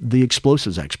the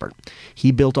explosives expert.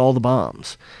 He built all the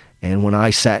bombs. And when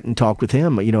I sat and talked with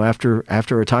him,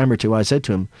 after a time or two, I said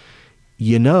to him,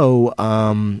 you've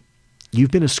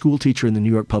been a school teacher in the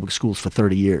New York public schools for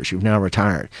 30 years. You've now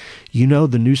retired.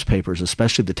 The newspapers,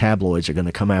 especially the tabloids, are going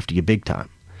to come after you big time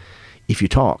if you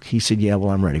talk. He said, yeah, well,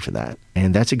 I'm ready for that.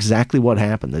 And that's exactly what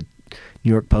happened. The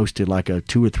New York Post did like a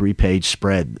 2 or 3 page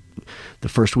spread the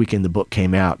first weekend the book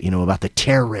came out, about the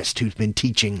terrorist who's been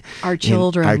teaching our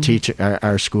children,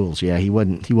 our schools. Yeah, he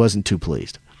wasn't too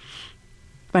pleased.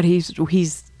 But he's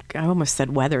I almost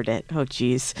said weathered it. Oh,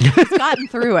 geez. He's gotten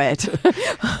through it.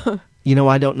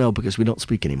 I don't know, because we don't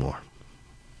speak anymore.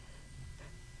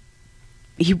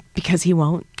 Because he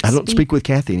won't I don't speak with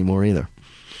Kathy anymore either.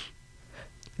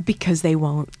 Because they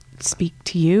won't speak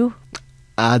to you?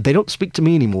 They don't speak to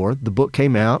me anymore. The book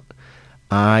came out.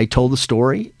 I told the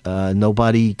story.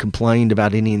 Nobody complained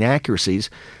about any inaccuracies,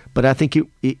 but I think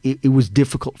it was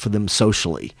difficult for them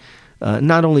socially.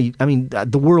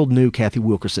 The world knew Kathy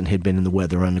Wilkerson had been in the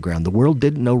Weather Underground. The world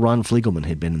didn't know Ron Fliegelman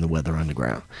had been in the Weather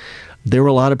Underground. There were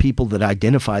a lot of people that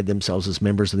identified themselves as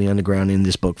members of the Underground in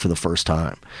this book for the first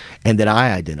time, and that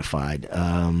I identified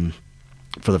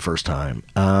for the first time.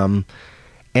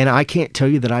 And I can't tell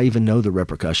you that I even know the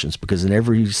repercussions, because in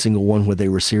every single one where they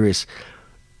were serious,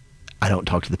 I don't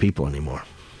talk to the people anymore.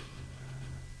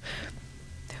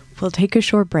 We'll take a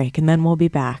short break, and then we'll be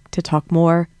back to talk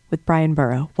more with Brian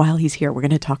Burrow. While he's here, we're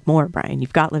going to talk more, Brian.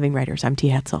 You've got Living Writers. I'm T.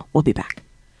 Hetzel. We'll be back.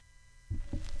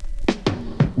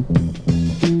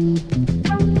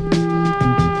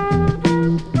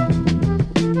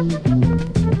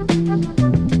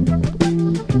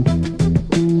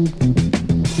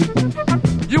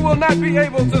 You will not be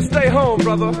able to stay home,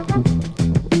 brother.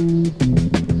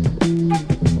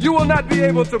 You will not not be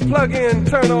able to plug in,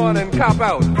 turn on, and cop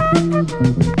out.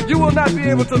 You will not be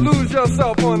able to lose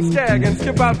yourself on Skag and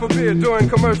skip out for beer during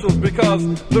commercials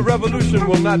because the revolution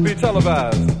will not be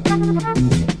televised.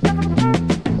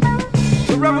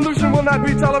 The revolution will not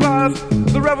be televised.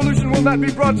 The revolution will not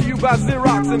be brought to you by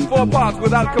Xerox in 4 parts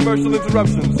without commercial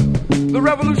interruptions. The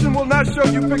revolution will not show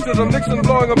you pictures of Nixon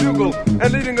blowing a bugle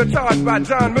and leading a charge by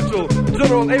John Mitchell,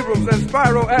 General Abrams, and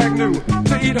Spyro Agnew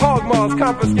to eat hog maws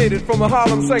confiscated from a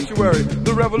Harlem sanctuary.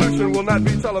 The revolution will not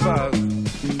be televised.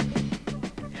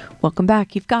 Welcome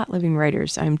back. You've got Living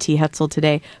Writers. I'm T. Hetzel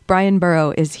today. Brian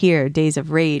Burrow is here. Days of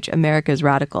Rage, America's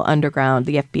Radical Underground,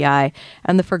 the FBI,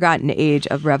 and the Forgotten Age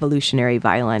of Revolutionary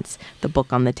Violence, the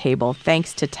book on the table.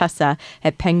 Thanks to Tessa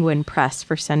at Penguin Press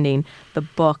for sending the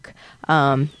book.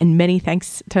 And many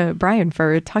thanks to Brian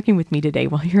for talking with me today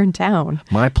while you're in town.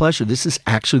 My pleasure. This is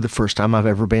actually the first time I've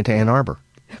ever been to Ann Arbor.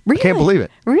 Really? I can't believe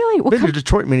it. Really? Well, Been to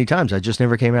Detroit many times. I just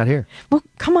never came out here. Well,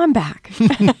 come on back.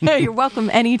 You're welcome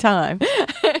anytime.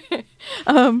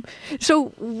 So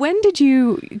when did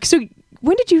you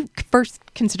first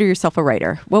consider yourself a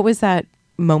writer? What was that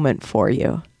moment for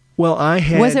you? Well,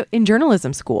 Was it in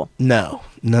journalism school? No.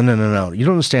 You don't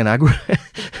understand. I grew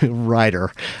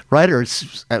writer.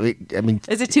 I mean,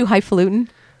 Is it too highfalutin?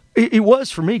 It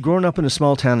was for me growing up in a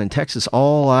small town in Texas.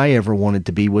 All I ever wanted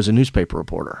to be was a newspaper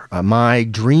reporter. My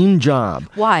dream job.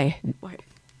 Why?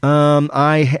 Well,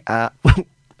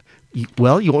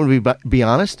 you want me to be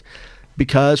honest?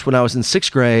 Because when I was in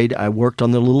 6th grade, I worked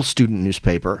on the little student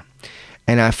newspaper,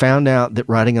 and I found out that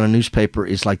writing on a newspaper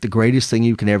is like the greatest thing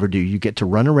you can ever do. You get to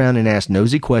run around and ask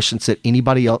nosy questions that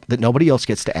nobody else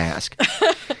gets to ask.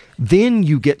 Then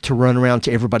you get to run around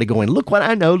to everybody going, look what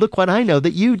I know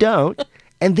that you don't.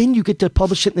 And then you get to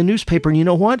publish it in the newspaper. And you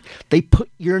know what? They put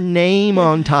your name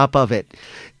on top of it.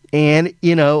 And,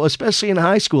 especially in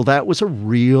high school, that was a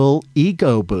real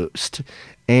ego boost.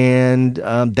 And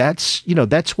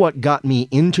that's what got me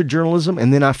into journalism.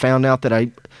 And then I found out that I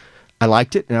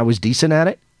liked it and I was decent at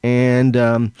it. And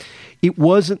it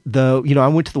wasn't I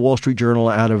went to the Wall Street Journal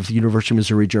out of the University of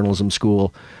Missouri Journalism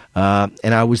School.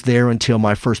 And I was there until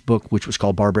my first book, which was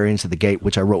called Barbarians at the Gate,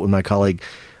 which I wrote with my colleague,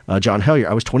 John Hellier.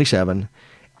 I was 27.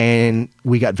 And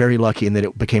we got very lucky in that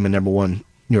it became a #1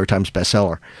 New York Times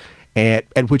bestseller.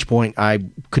 At which point I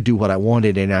could do what I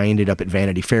wanted, and I ended up at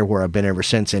Vanity Fair, where I've been ever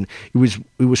since. And it was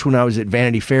when I was at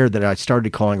Vanity Fair that I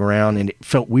started calling around, and it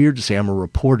felt weird to say I'm a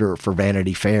reporter for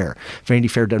Vanity Fair. Vanity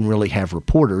Fair doesn't really have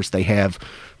reporters; they have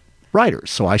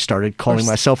writers. So I started calling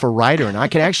myself a writer, and I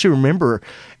can actually remember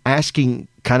asking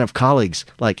kind of colleagues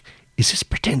like, "Is this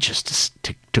pretentious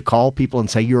to call people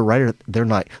and say you're a writer?" They're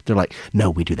like,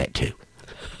 "No, we do that too."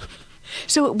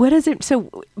 So what does it? So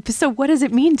what does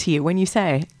it mean to you when you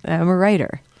say I'm a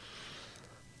writer?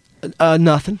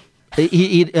 Nothing.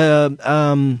 It's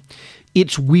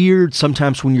weird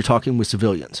sometimes when you're talking with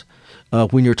civilians.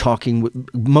 When you're talking with,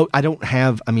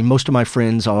 most of my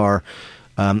friends are.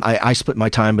 I split my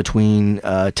time between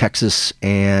Texas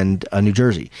and New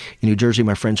Jersey. In New Jersey,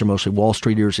 my friends are mostly Wall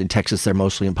Streeters. In Texas, they're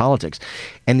mostly in politics.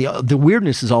 And the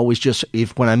weirdness is always just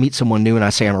when I meet someone new and I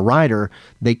say I'm a writer,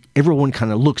 everyone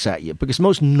kind of looks at you. Because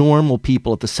most normal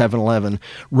people at the 7-Eleven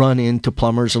run into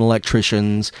plumbers and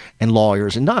electricians and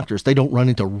lawyers and doctors. They don't run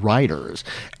into writers.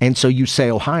 And so you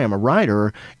say, oh, hi, I'm a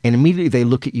writer. And immediately they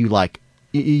look at you like,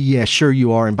 yeah, sure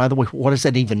you are. And by the way, what does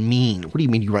that even mean? What do you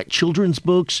mean? You write children's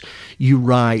books? You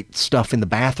write stuff in the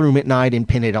bathroom at night and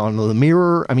pin it on the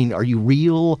mirror? I mean, are you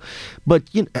real? But,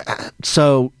 I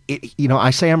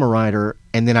say I'm a writer,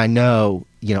 and then I know,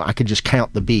 I can just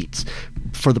count the beats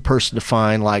for the person to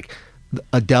find like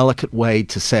a delicate way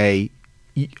to say,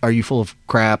 are you full of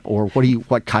crap, or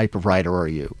what type of writer are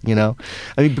you?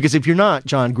 Because if you're not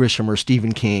John Grisham or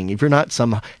Stephen King, if you're not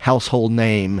some household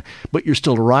name, but you're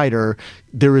still a writer,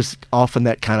 there is often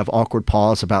that kind of awkward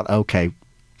pause about, okay,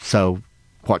 so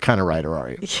what kind of writer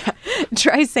are you? Yeah.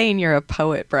 Try saying you're a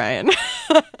poet, Brian.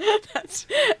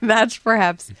 That's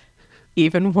perhaps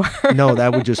even worse. No,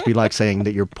 that would just be like saying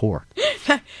that you're poor.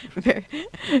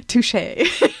 Touche.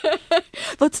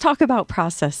 Let's talk about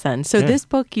process then. So this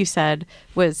book you said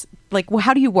was like, well,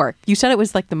 how do you work? You said it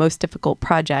was like the most difficult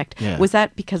project. Yeah. Was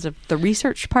that because of the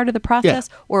research part of the process,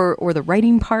 or the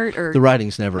writing part, or the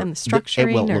writing's never and the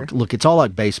structuring? Look, it's all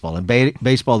like baseball. In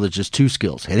baseball, there's just two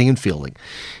skills: hitting and fielding.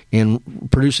 In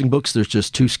producing books, there's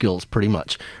just two skills, pretty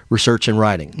much: research and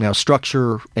writing. Now,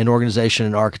 structure and organization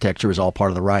and architecture is all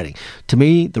part of the writing. To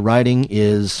me, the writing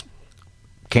is,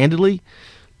 candidly,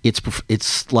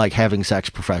 it's like having sex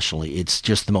professionally. It's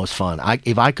just the most fun.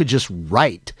 If I could just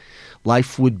write,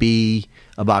 life would be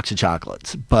a box of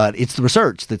chocolates. But it's the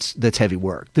research that's heavy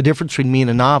work. The difference between me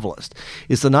and a novelist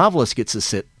is the novelist gets to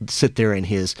sit there in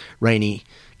his rainy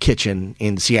kitchen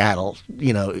in Seattle,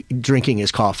 drinking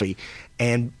his coffee,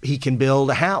 and he can build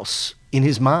a house in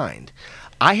his mind.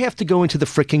 I have to go into the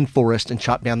fricking forest and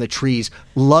chop down the trees,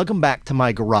 lug them back to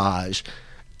my garage,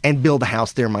 and build a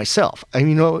house there myself. I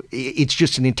mean, it's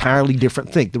just an entirely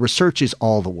different thing. The research is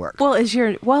all the work. Well,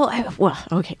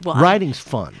 okay. Well, writing's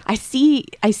fun. I see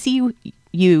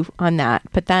you on that,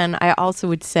 but then I also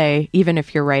would say, even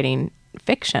if you're writing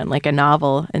fiction, like a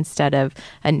novel instead of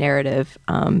a narrative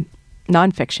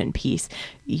nonfiction piece,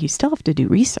 you still have to do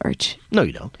research. No,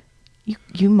 you don't.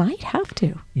 You might have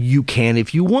to. You can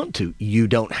if you want to. You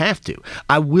don't have to.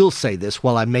 I will say this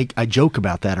while I joke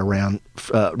about that around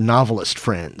novelist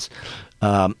friends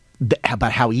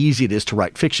about how easy it is to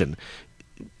write fiction.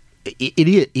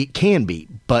 It can be,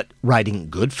 but writing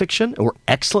good fiction or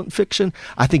excellent fiction,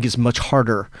 I think, is much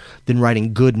harder than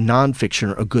writing good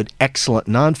nonfiction or good excellent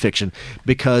nonfiction,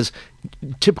 because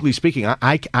typically speaking,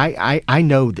 I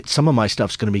know that some of my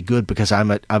stuff's going to be good because I'm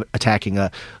attacking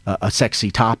a sexy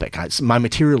topic. My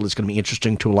material is going to be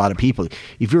interesting to a lot of people.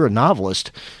 If you're a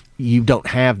novelist, you don't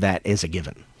have that as a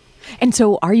given. And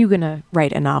so are you going to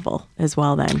write a novel as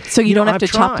well then? So you don't have to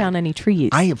chop down any trees.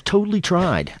 I have totally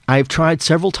tried. I have tried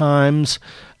several times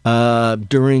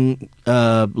during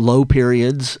low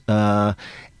periods, and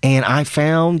I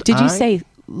found... Did you say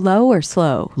low or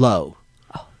slow? Low.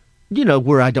 Oh.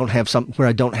 Where I don't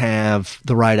have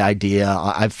the right idea.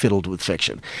 I've fiddled with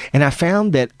fiction. And I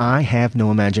found that I have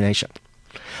no imagination.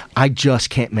 I just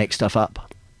can't make stuff up.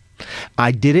 I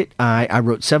did it. I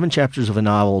wrote 7 chapters of a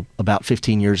novel about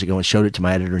 15 years ago and showed it to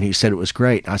my editor, and he said it was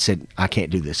great. I said, I can't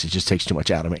do this. It just takes too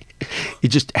much out of me.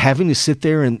 It's just having to sit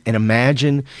there and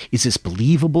imagine, is this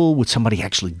believable? Would somebody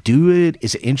actually do it?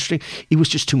 Is it interesting? It was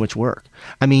just too much work.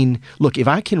 I mean, look, if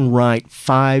I can write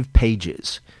 5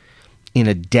 pages in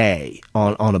a day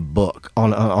on a book,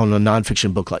 on a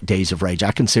nonfiction book like Days of Rage,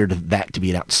 I consider that to be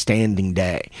an outstanding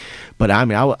day. But I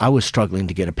mean, I was struggling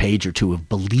to get a page or two of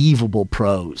believable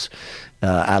prose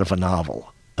out of a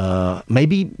novel.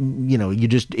 Maybe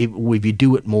if you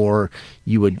do it more,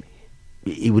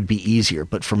 it would be easier.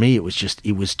 But for me, it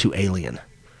was too alien.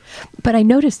 But I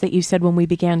noticed that you said when we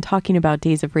began talking about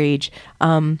Days of Rage,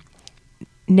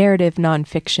 narrative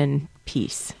nonfiction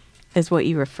piece is what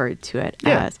you referred to it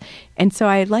as. And so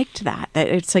I liked that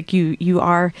it's like you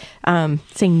are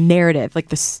saying narrative, like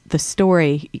the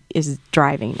story is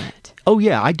driving it. Oh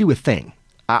yeah, I do a thing.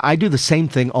 I do the same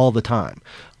thing all the time.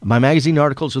 My magazine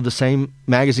articles are the same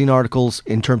magazine articles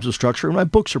in terms of structure, and my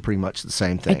books are pretty much the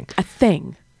same thing. A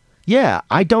thing. Yeah,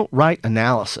 I don't write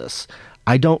analysis.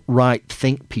 I don't write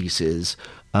think pieces.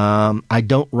 I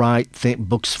don't write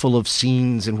books full of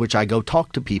scenes in which I go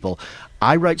talk to people.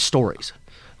 I write stories.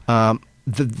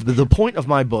 The point of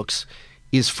my books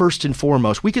is, first and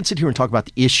foremost, we can sit here and talk about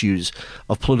the issues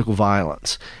of political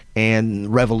violence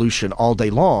and revolution all day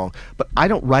long, but I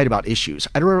don't write about issues.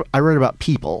 I write about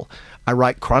people. I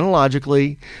write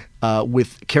chronologically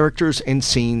with characters and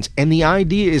scenes, and the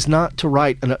idea is not to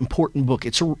write an important book.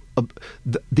 It's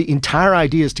the entire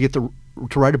idea is to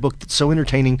write a book that's so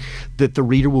entertaining that the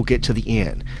reader will get to the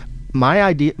end.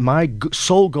 My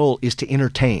sole goal is to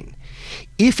entertain.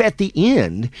 If at the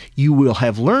end you will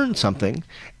have learned something,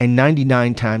 and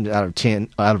 99 times out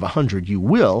of 100 you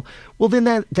will, well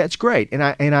then that's great, and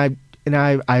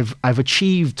I've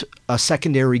achieved a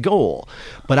secondary goal.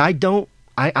 But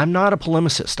I'm not a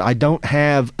polemicist. I don't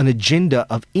have an agenda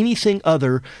of anything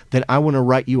other than I want to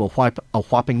write you a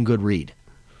whopping good read.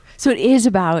 So it's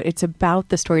about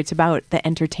the story. It's about the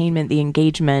entertainment, the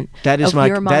engagement. That is my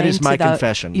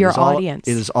confession. Your audience.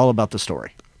 It is all about the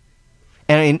story.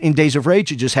 And in Days of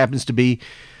Rage, it just happens to be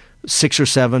 6 or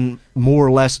 7 more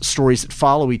or less stories that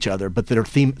follow each other, but that are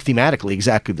thematically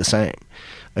exactly the same.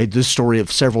 The story of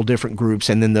several different groups,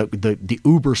 and then the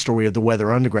uber story of the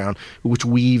Weather Underground, which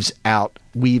weaves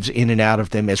in and out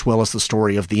of them, as well as the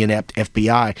story of the inept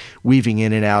FBI weaving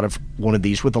in and out of one of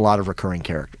these with a lot of recurring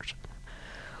characters.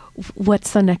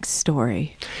 What's the next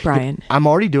story, Brian? I'm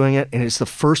already doing it, and it's the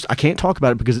first. I can't talk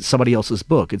about it because it's somebody else's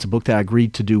book. It's a book that I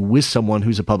agreed to do with someone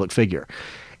who's a public figure,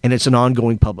 and it's an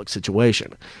ongoing public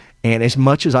situation. And as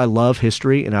much as I love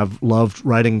history, and I've loved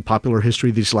writing popular history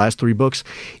these last 3 books,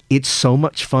 it's so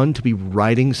much fun to be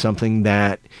writing something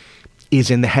that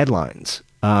is in the headlines.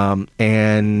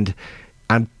 And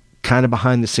I'm kind of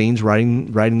behind the scenes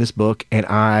writing this book, and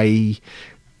I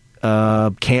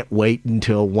can't wait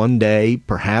until one day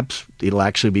perhaps it'll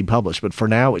actually be published. But for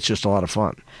now, it's just a lot of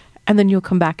fun. And then you'll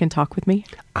come back and talk with me?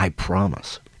 I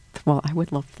promise. Well, I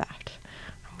would love that.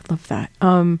 I would love that.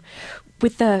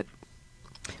 With the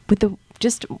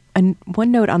just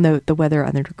one note on the Weather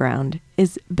Underground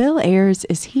is Bill Ayers.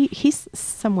 He's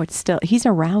somewhat still? He's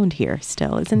around here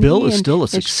still, isn't he? Bill is still a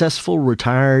successful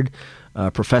retired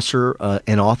professor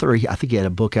and author. I think he had a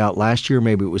book out last year.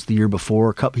 Maybe it was the year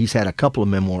before. He's had a couple of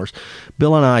memoirs.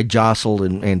 Bill and I jostled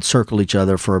and circled each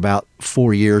other for about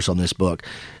 4 years on this book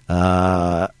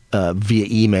via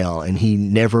email, and he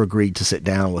never agreed to sit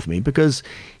down with me because,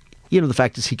 the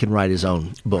fact is he can write his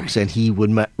own books, and he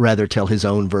would rather tell his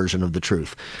own version of the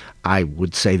truth. I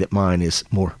would say that mine is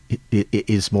more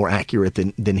accurate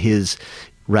than his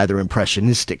rather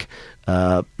impressionistic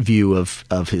view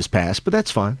of his past, but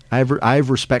that's fine. I have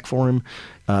respect for him,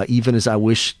 even as I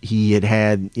wish he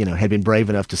had been brave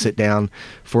enough to sit down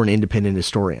for an independent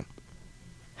historian.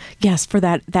 Yes, for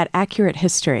that accurate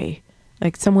history,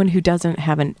 like someone who doesn't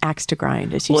have an axe to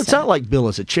grind, as you said. Well, it's not like Bill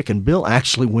is a chicken. Bill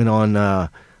actually went on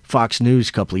Fox News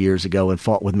a couple of years ago and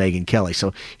fought with Megyn Kelly,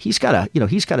 so he's got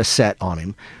a set on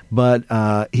him. But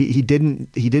he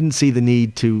didn't see the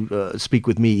need to speak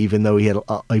with me, even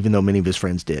though many of his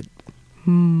friends did.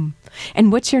 And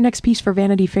what's your next piece for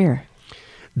Vanity Fair?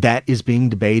 That is being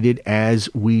debated as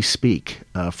we speak.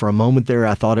 For a moment there,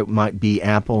 I thought it might be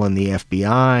Apple and the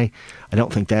FBI. I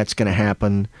don't think that's going to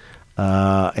happen.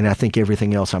 And I think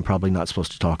everything else I'm probably not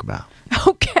supposed to talk about.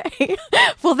 Okay.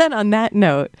 Well, then on that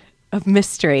note of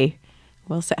mystery,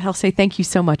 I'll say thank you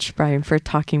so much, Brian, for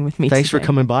talking with me Thanks today. for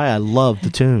coming by. I love the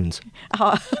tunes.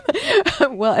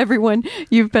 Well, everyone,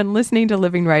 you've been listening to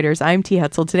Living Writers. I'm T.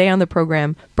 Hetzel. Today on the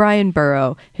program, Brian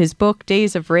Burrow, his book,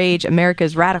 Days of Rage,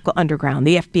 America's Radical Underground,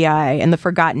 the FBI, and the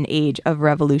Forgotten Age of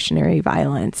Revolutionary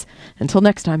Violence. Until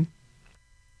next time.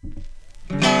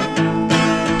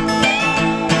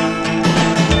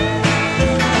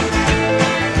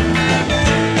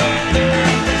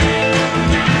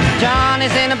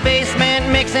 Johnny's in the basement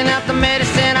mixing up the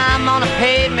medicine. I'm on the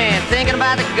pavement thinking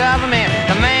about the government.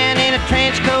 The man in a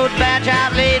trench coat, badge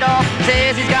out, laid off,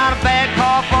 says he's got a bad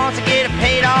cough, wants to get it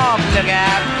paid off. Look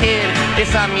out, kid, it's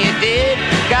something you did.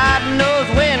 God knows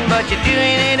when, but you're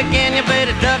doing it again. You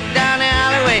better duck down the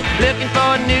alleyway looking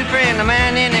for a new friend. The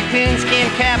man in a coonskin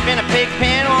cap and a pig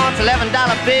pen wants $11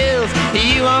 bills.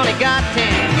 You only got 10.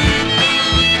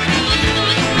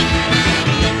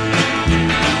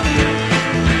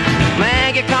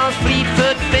 Maggie comes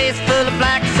Fleetfoot, face full of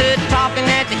black soot, talking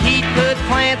at the heat, put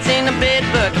plants in the bed,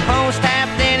 but the phone's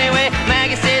tapped anyway.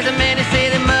 Maggie says the men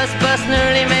say they must bust an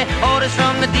early man. Orders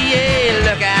from the DA,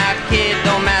 look out kid,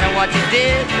 don't matter what you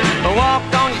did, but walk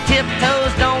on your tiptoes,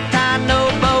 don't tie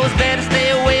no bows. Better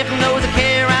stay away from those that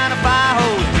carry around a fire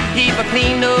hose. Keep a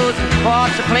clean nose and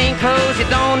wash your plain clothes. You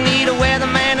don't need a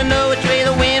weatherman to know which way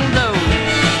the wind blows.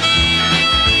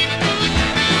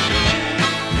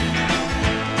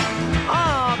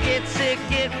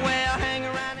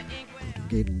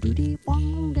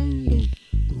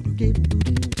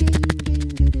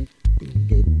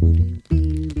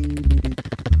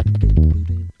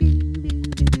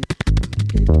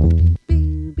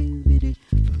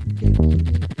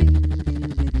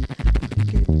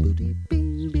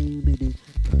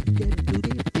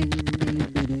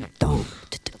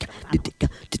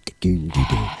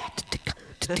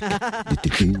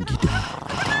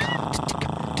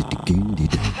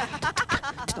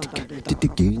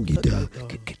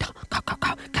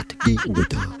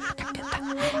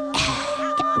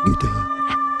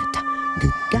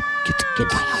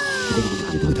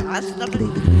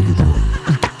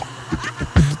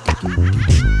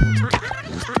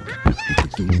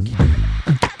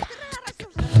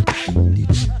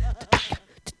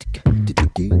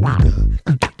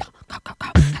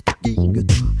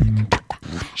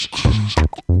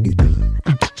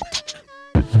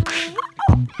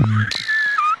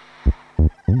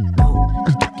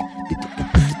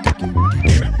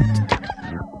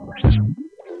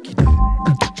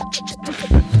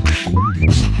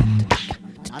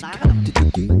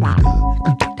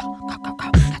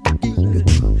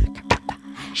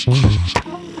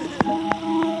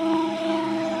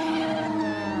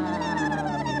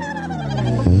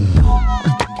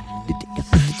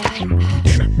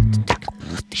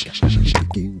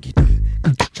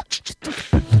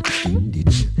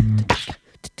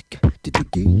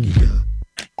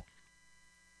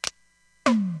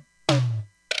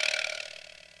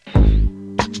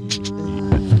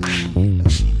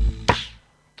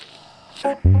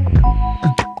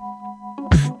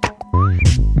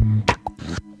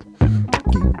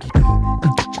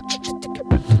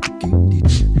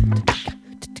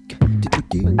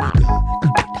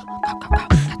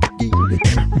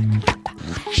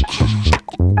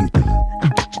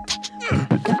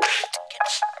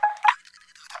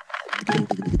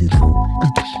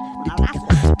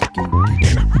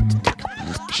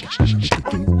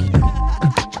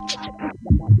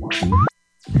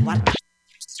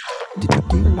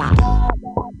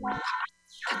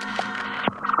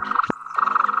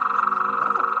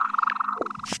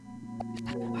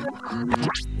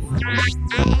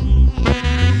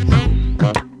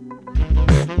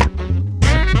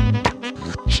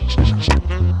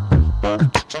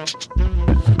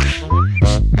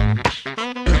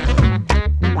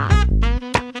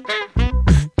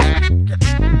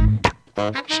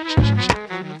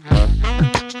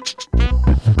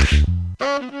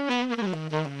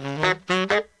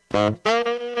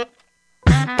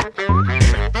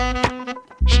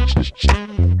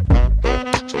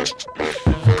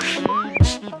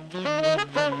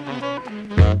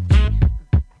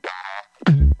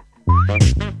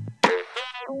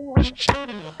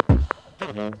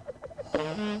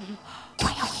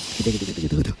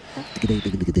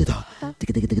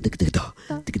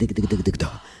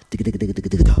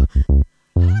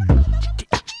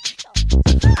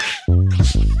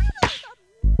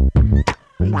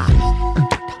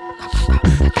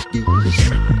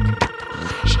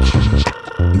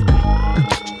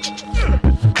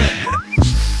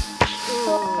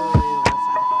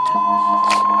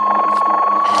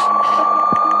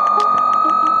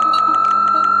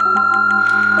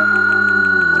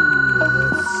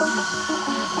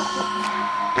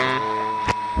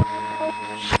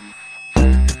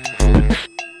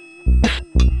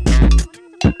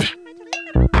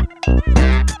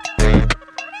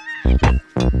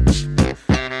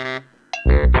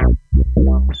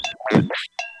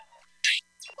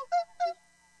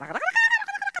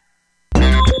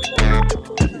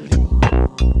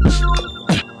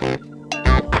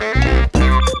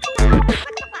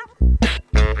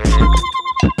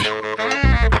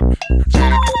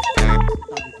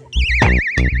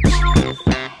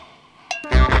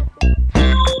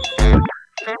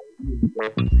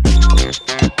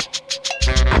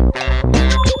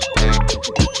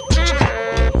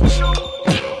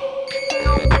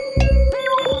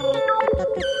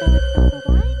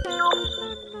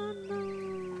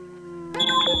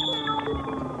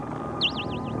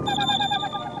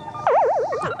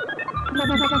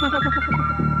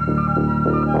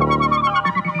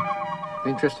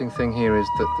 interesting thing here is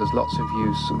that there's lots of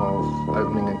use of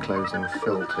opening and closing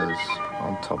filters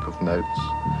on top of notes.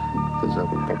 There's a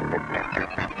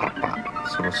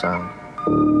sort of sound.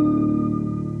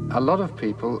 A lot of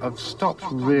people have stopped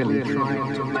really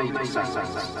trying to make sound.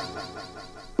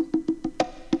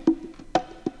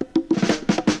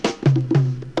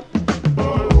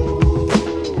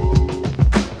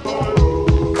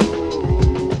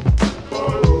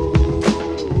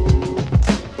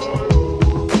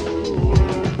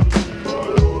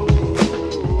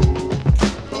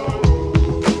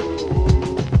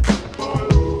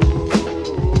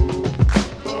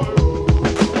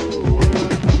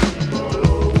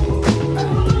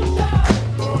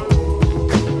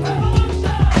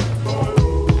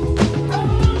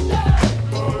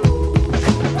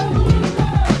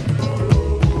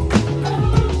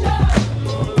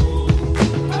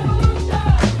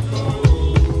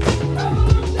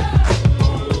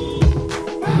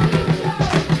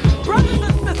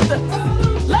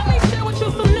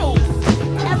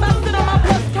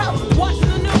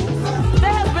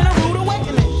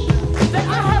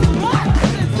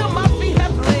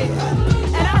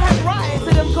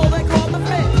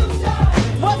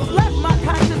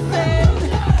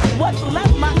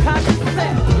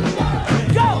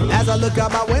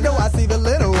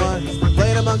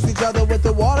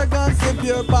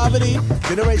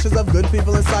 Generations of good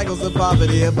people and cycles of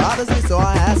poverty. It bothers me, so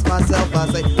I ask myself, I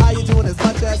say, are you doing as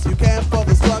much as you can for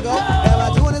the struggle?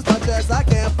 Am I doing as much as I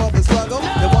can for the struggle?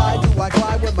 Then why do I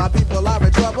cry when my people are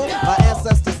in trouble? My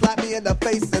ancestors slapped me in the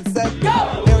face and said, go!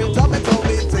 Harriet Tubman told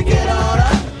me to get on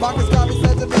up. Marcus Garvey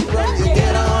said to me, bro, you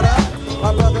get on up.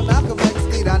 My brother Malcolm X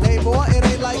need I name more. It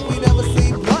ain't like we never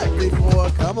seen blood before.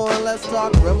 Come on, let's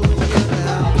talk revolution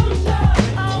now.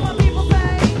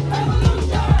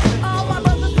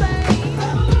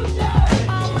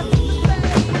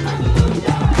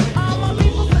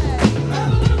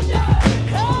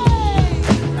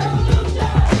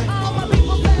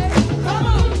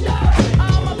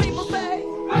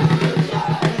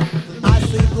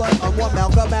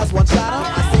 As one shot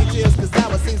up. I see tears cause now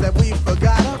it seems that we've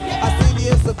forgot them. I see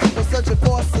years of people searching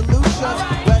for solutions,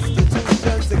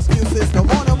 restitutions, excuses, no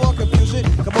more confusion.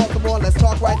 Come on, let's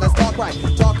talk right.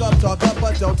 Talk up,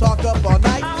 but don't talk up all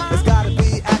night. There's gotta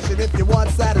be action if you want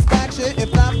satisfaction.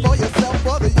 If not for yourself,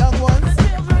 for the young ones.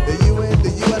 The UN,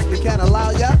 the US, we can't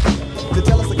allow ya to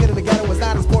tell us a kid in the ghetto was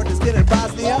not as important as kid in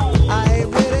Bosnia. I ain't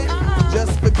with it,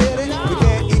 just forget it. We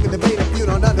can't even debate if you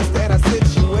don't understand our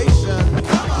situation.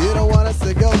 You don't want us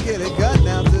to go get a gun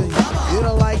now, do you? You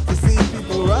don't like to see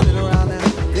people running around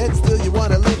now. Yet still you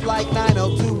want to live like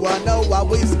 90210 while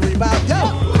we scream out,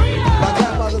 yo! My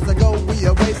grandmothers ago we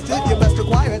erased it. You must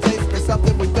require a taste for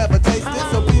something we've never tasted.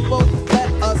 So people, let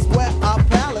us wet our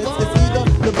palates. It's either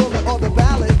the bullet or the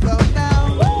ballot. Come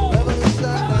now, revolution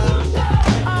now.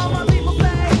 All my people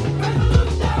say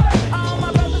revolution. All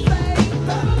my brothers say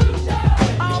revolution.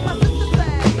 All my sisters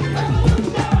say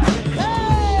revolution.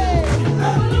 Hey,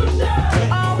 revolution.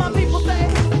 All my people say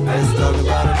let's talk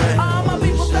about it. All my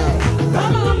people say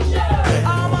come on.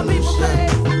 All my people say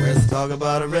let's talk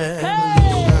about it.